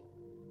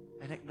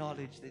and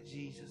acknowledge that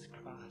Jesus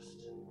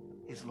Christ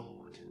is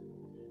Lord.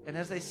 And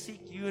as they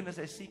seek you and as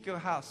they seek your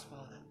house,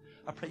 Father,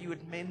 I pray you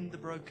would mend the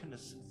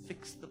brokenness and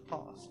fix the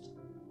past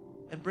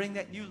and bring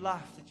that new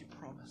life that you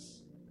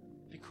promise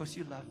because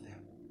you love them,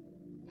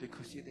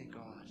 because you're their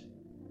God.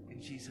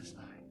 In Jesus'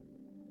 name.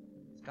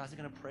 Guys are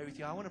going to pray with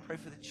you. I want to pray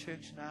for the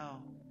church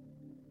now.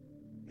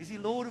 Is He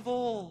Lord of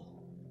all?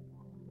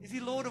 Is He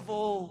Lord of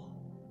all?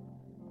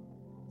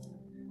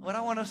 What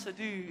I want us to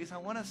do is I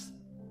want us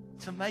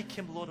to make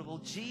Him Lord of all.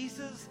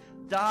 Jesus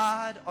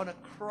died on a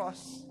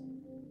cross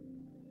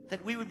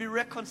that we would be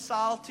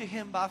reconciled to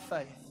Him by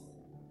faith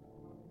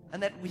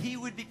and that He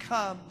would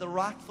become the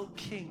rightful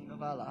King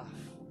of our life.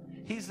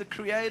 He's the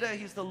Creator,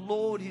 He's the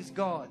Lord, He's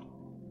God.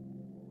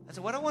 And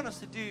so what I want us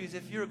to do is,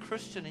 if you're a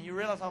Christian and you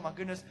realize, oh my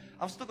goodness,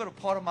 I've still got a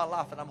part of my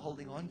life that I'm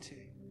holding on to,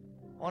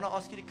 I want to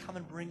ask you to come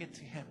and bring it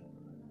to Him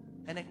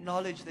and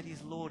acknowledge that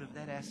He's Lord of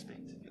that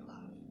aspect of your life.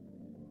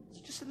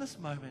 So just in this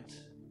moment,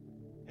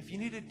 if you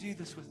need to do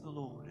this with the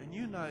Lord and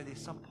you know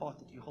there's some part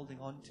that you're holding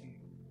on to,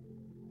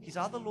 He's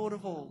either Lord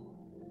of all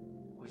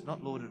or He's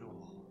not Lord at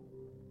all.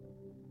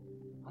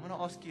 I'm going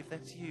to ask you if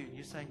that's you.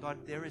 You're saying, God,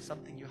 there is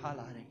something you're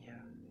highlighting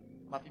here.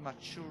 It might be my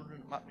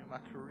children, it might be my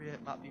career,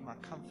 it might be my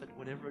comfort,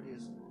 whatever it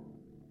is.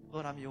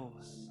 Lord, I'm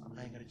yours. I'm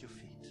laying it at your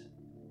feet.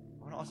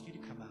 I want to ask you to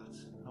come out,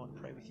 and I want to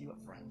pray with you up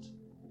front.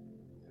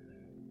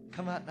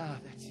 Come out now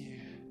if that's you.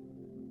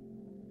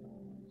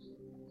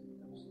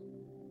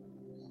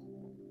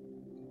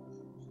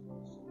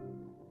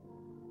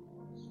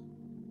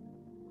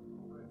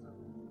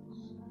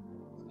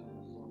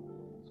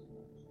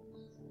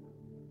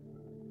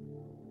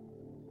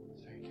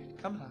 Very good.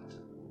 Come out.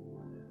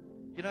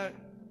 You know,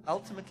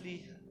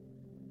 ultimately,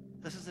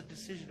 this is a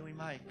decision we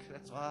make.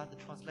 That's why the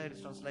translators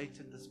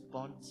translated this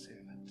bond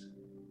servant.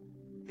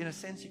 In a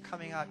sense, you're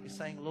coming out, you're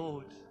saying,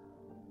 Lord,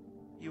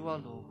 you are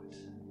Lord.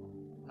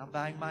 And I'm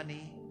bowing my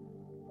knee,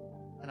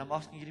 and I'm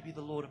asking you to be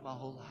the Lord of my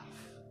whole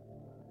life.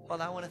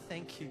 Father, I want to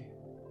thank you.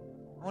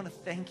 I want to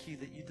thank you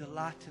that you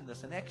delight in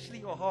this. And actually,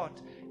 your heart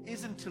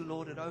isn't to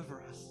lord it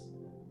over us.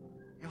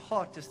 Your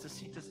heart is to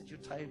seat us at your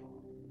table.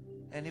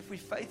 And if we're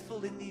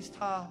faithful in these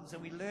times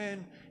and we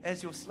learn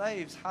as your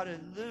slaves how to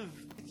live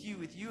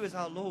with you as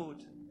our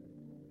Lord,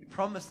 we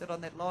promise that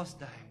on that last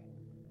day,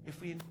 if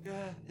we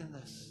endure in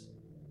this,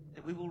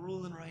 that we will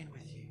rule and reign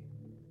with you,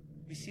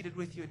 be seated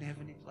with you in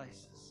heavenly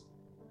places,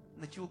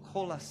 and that you will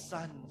call us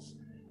sons,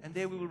 and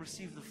there we will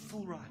receive the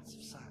full rights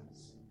of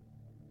sons.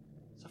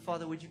 So,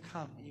 Father, would you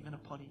come even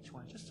upon each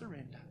one? Just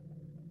surrender.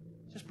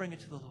 Just bring it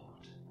to the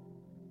Lord.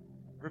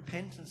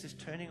 Repentance is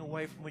turning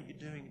away from what you're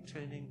doing and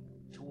turning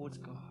towards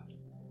God.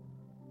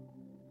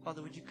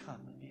 Father, would you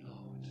come and be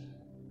Lord?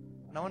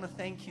 And I want to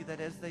thank you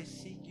that as they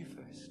seek you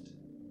first,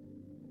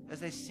 as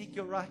they seek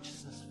your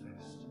righteousness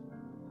first,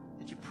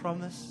 that you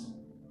promise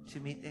to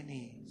meet their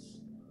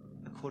needs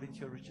according to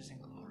your riches and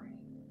glory.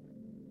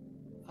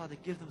 Father,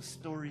 give them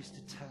stories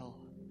to tell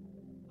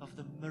of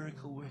the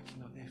miracle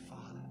working of their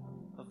Father,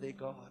 of their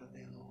God, of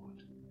their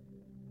Lord.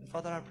 And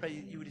Father, I pray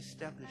that you would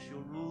establish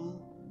your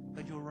rule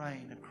and your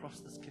reign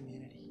across this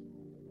community,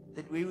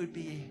 that we would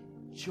be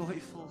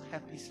joyful,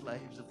 happy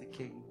slaves of the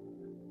King.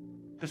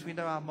 Because we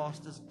know our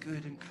Master's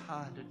good and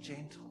kind and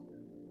gentle.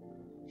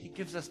 He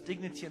gives us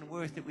dignity and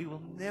worth that we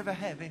will never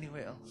have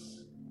anywhere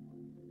else.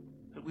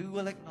 But we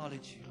will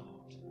acknowledge you,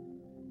 Lord.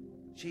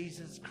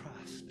 Jesus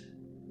Christ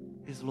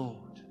is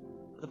Lord.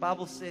 The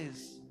Bible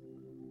says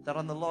that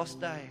on the last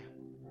day,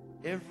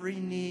 every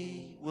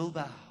knee will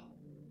bow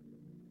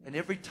and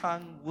every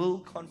tongue will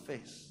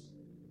confess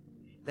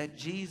that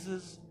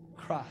Jesus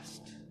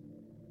Christ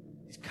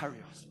is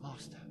Kyrios,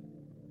 Master.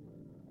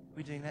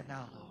 We're doing that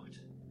now, Lord.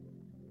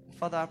 And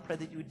Father, I pray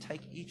that you would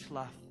take each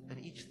life and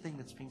each thing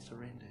that's been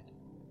surrendered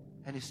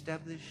and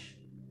establish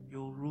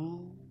your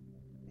rule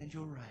and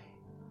your reign.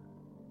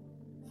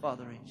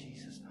 Father, in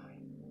Jesus'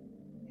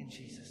 name. In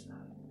Jesus' name.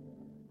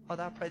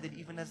 Father, I pray that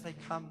even as they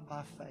come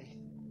by faith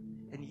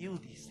and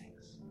yield these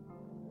things,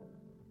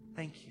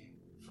 thank you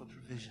for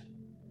provision.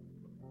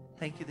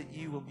 Thank you that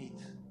you will meet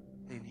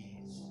their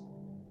needs.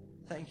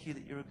 Thank you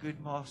that you're a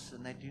good master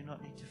and they do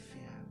not need to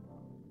fear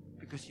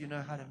because you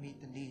know how to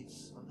meet the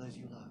needs of those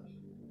you love.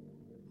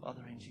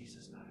 Father, in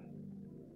Jesus' name.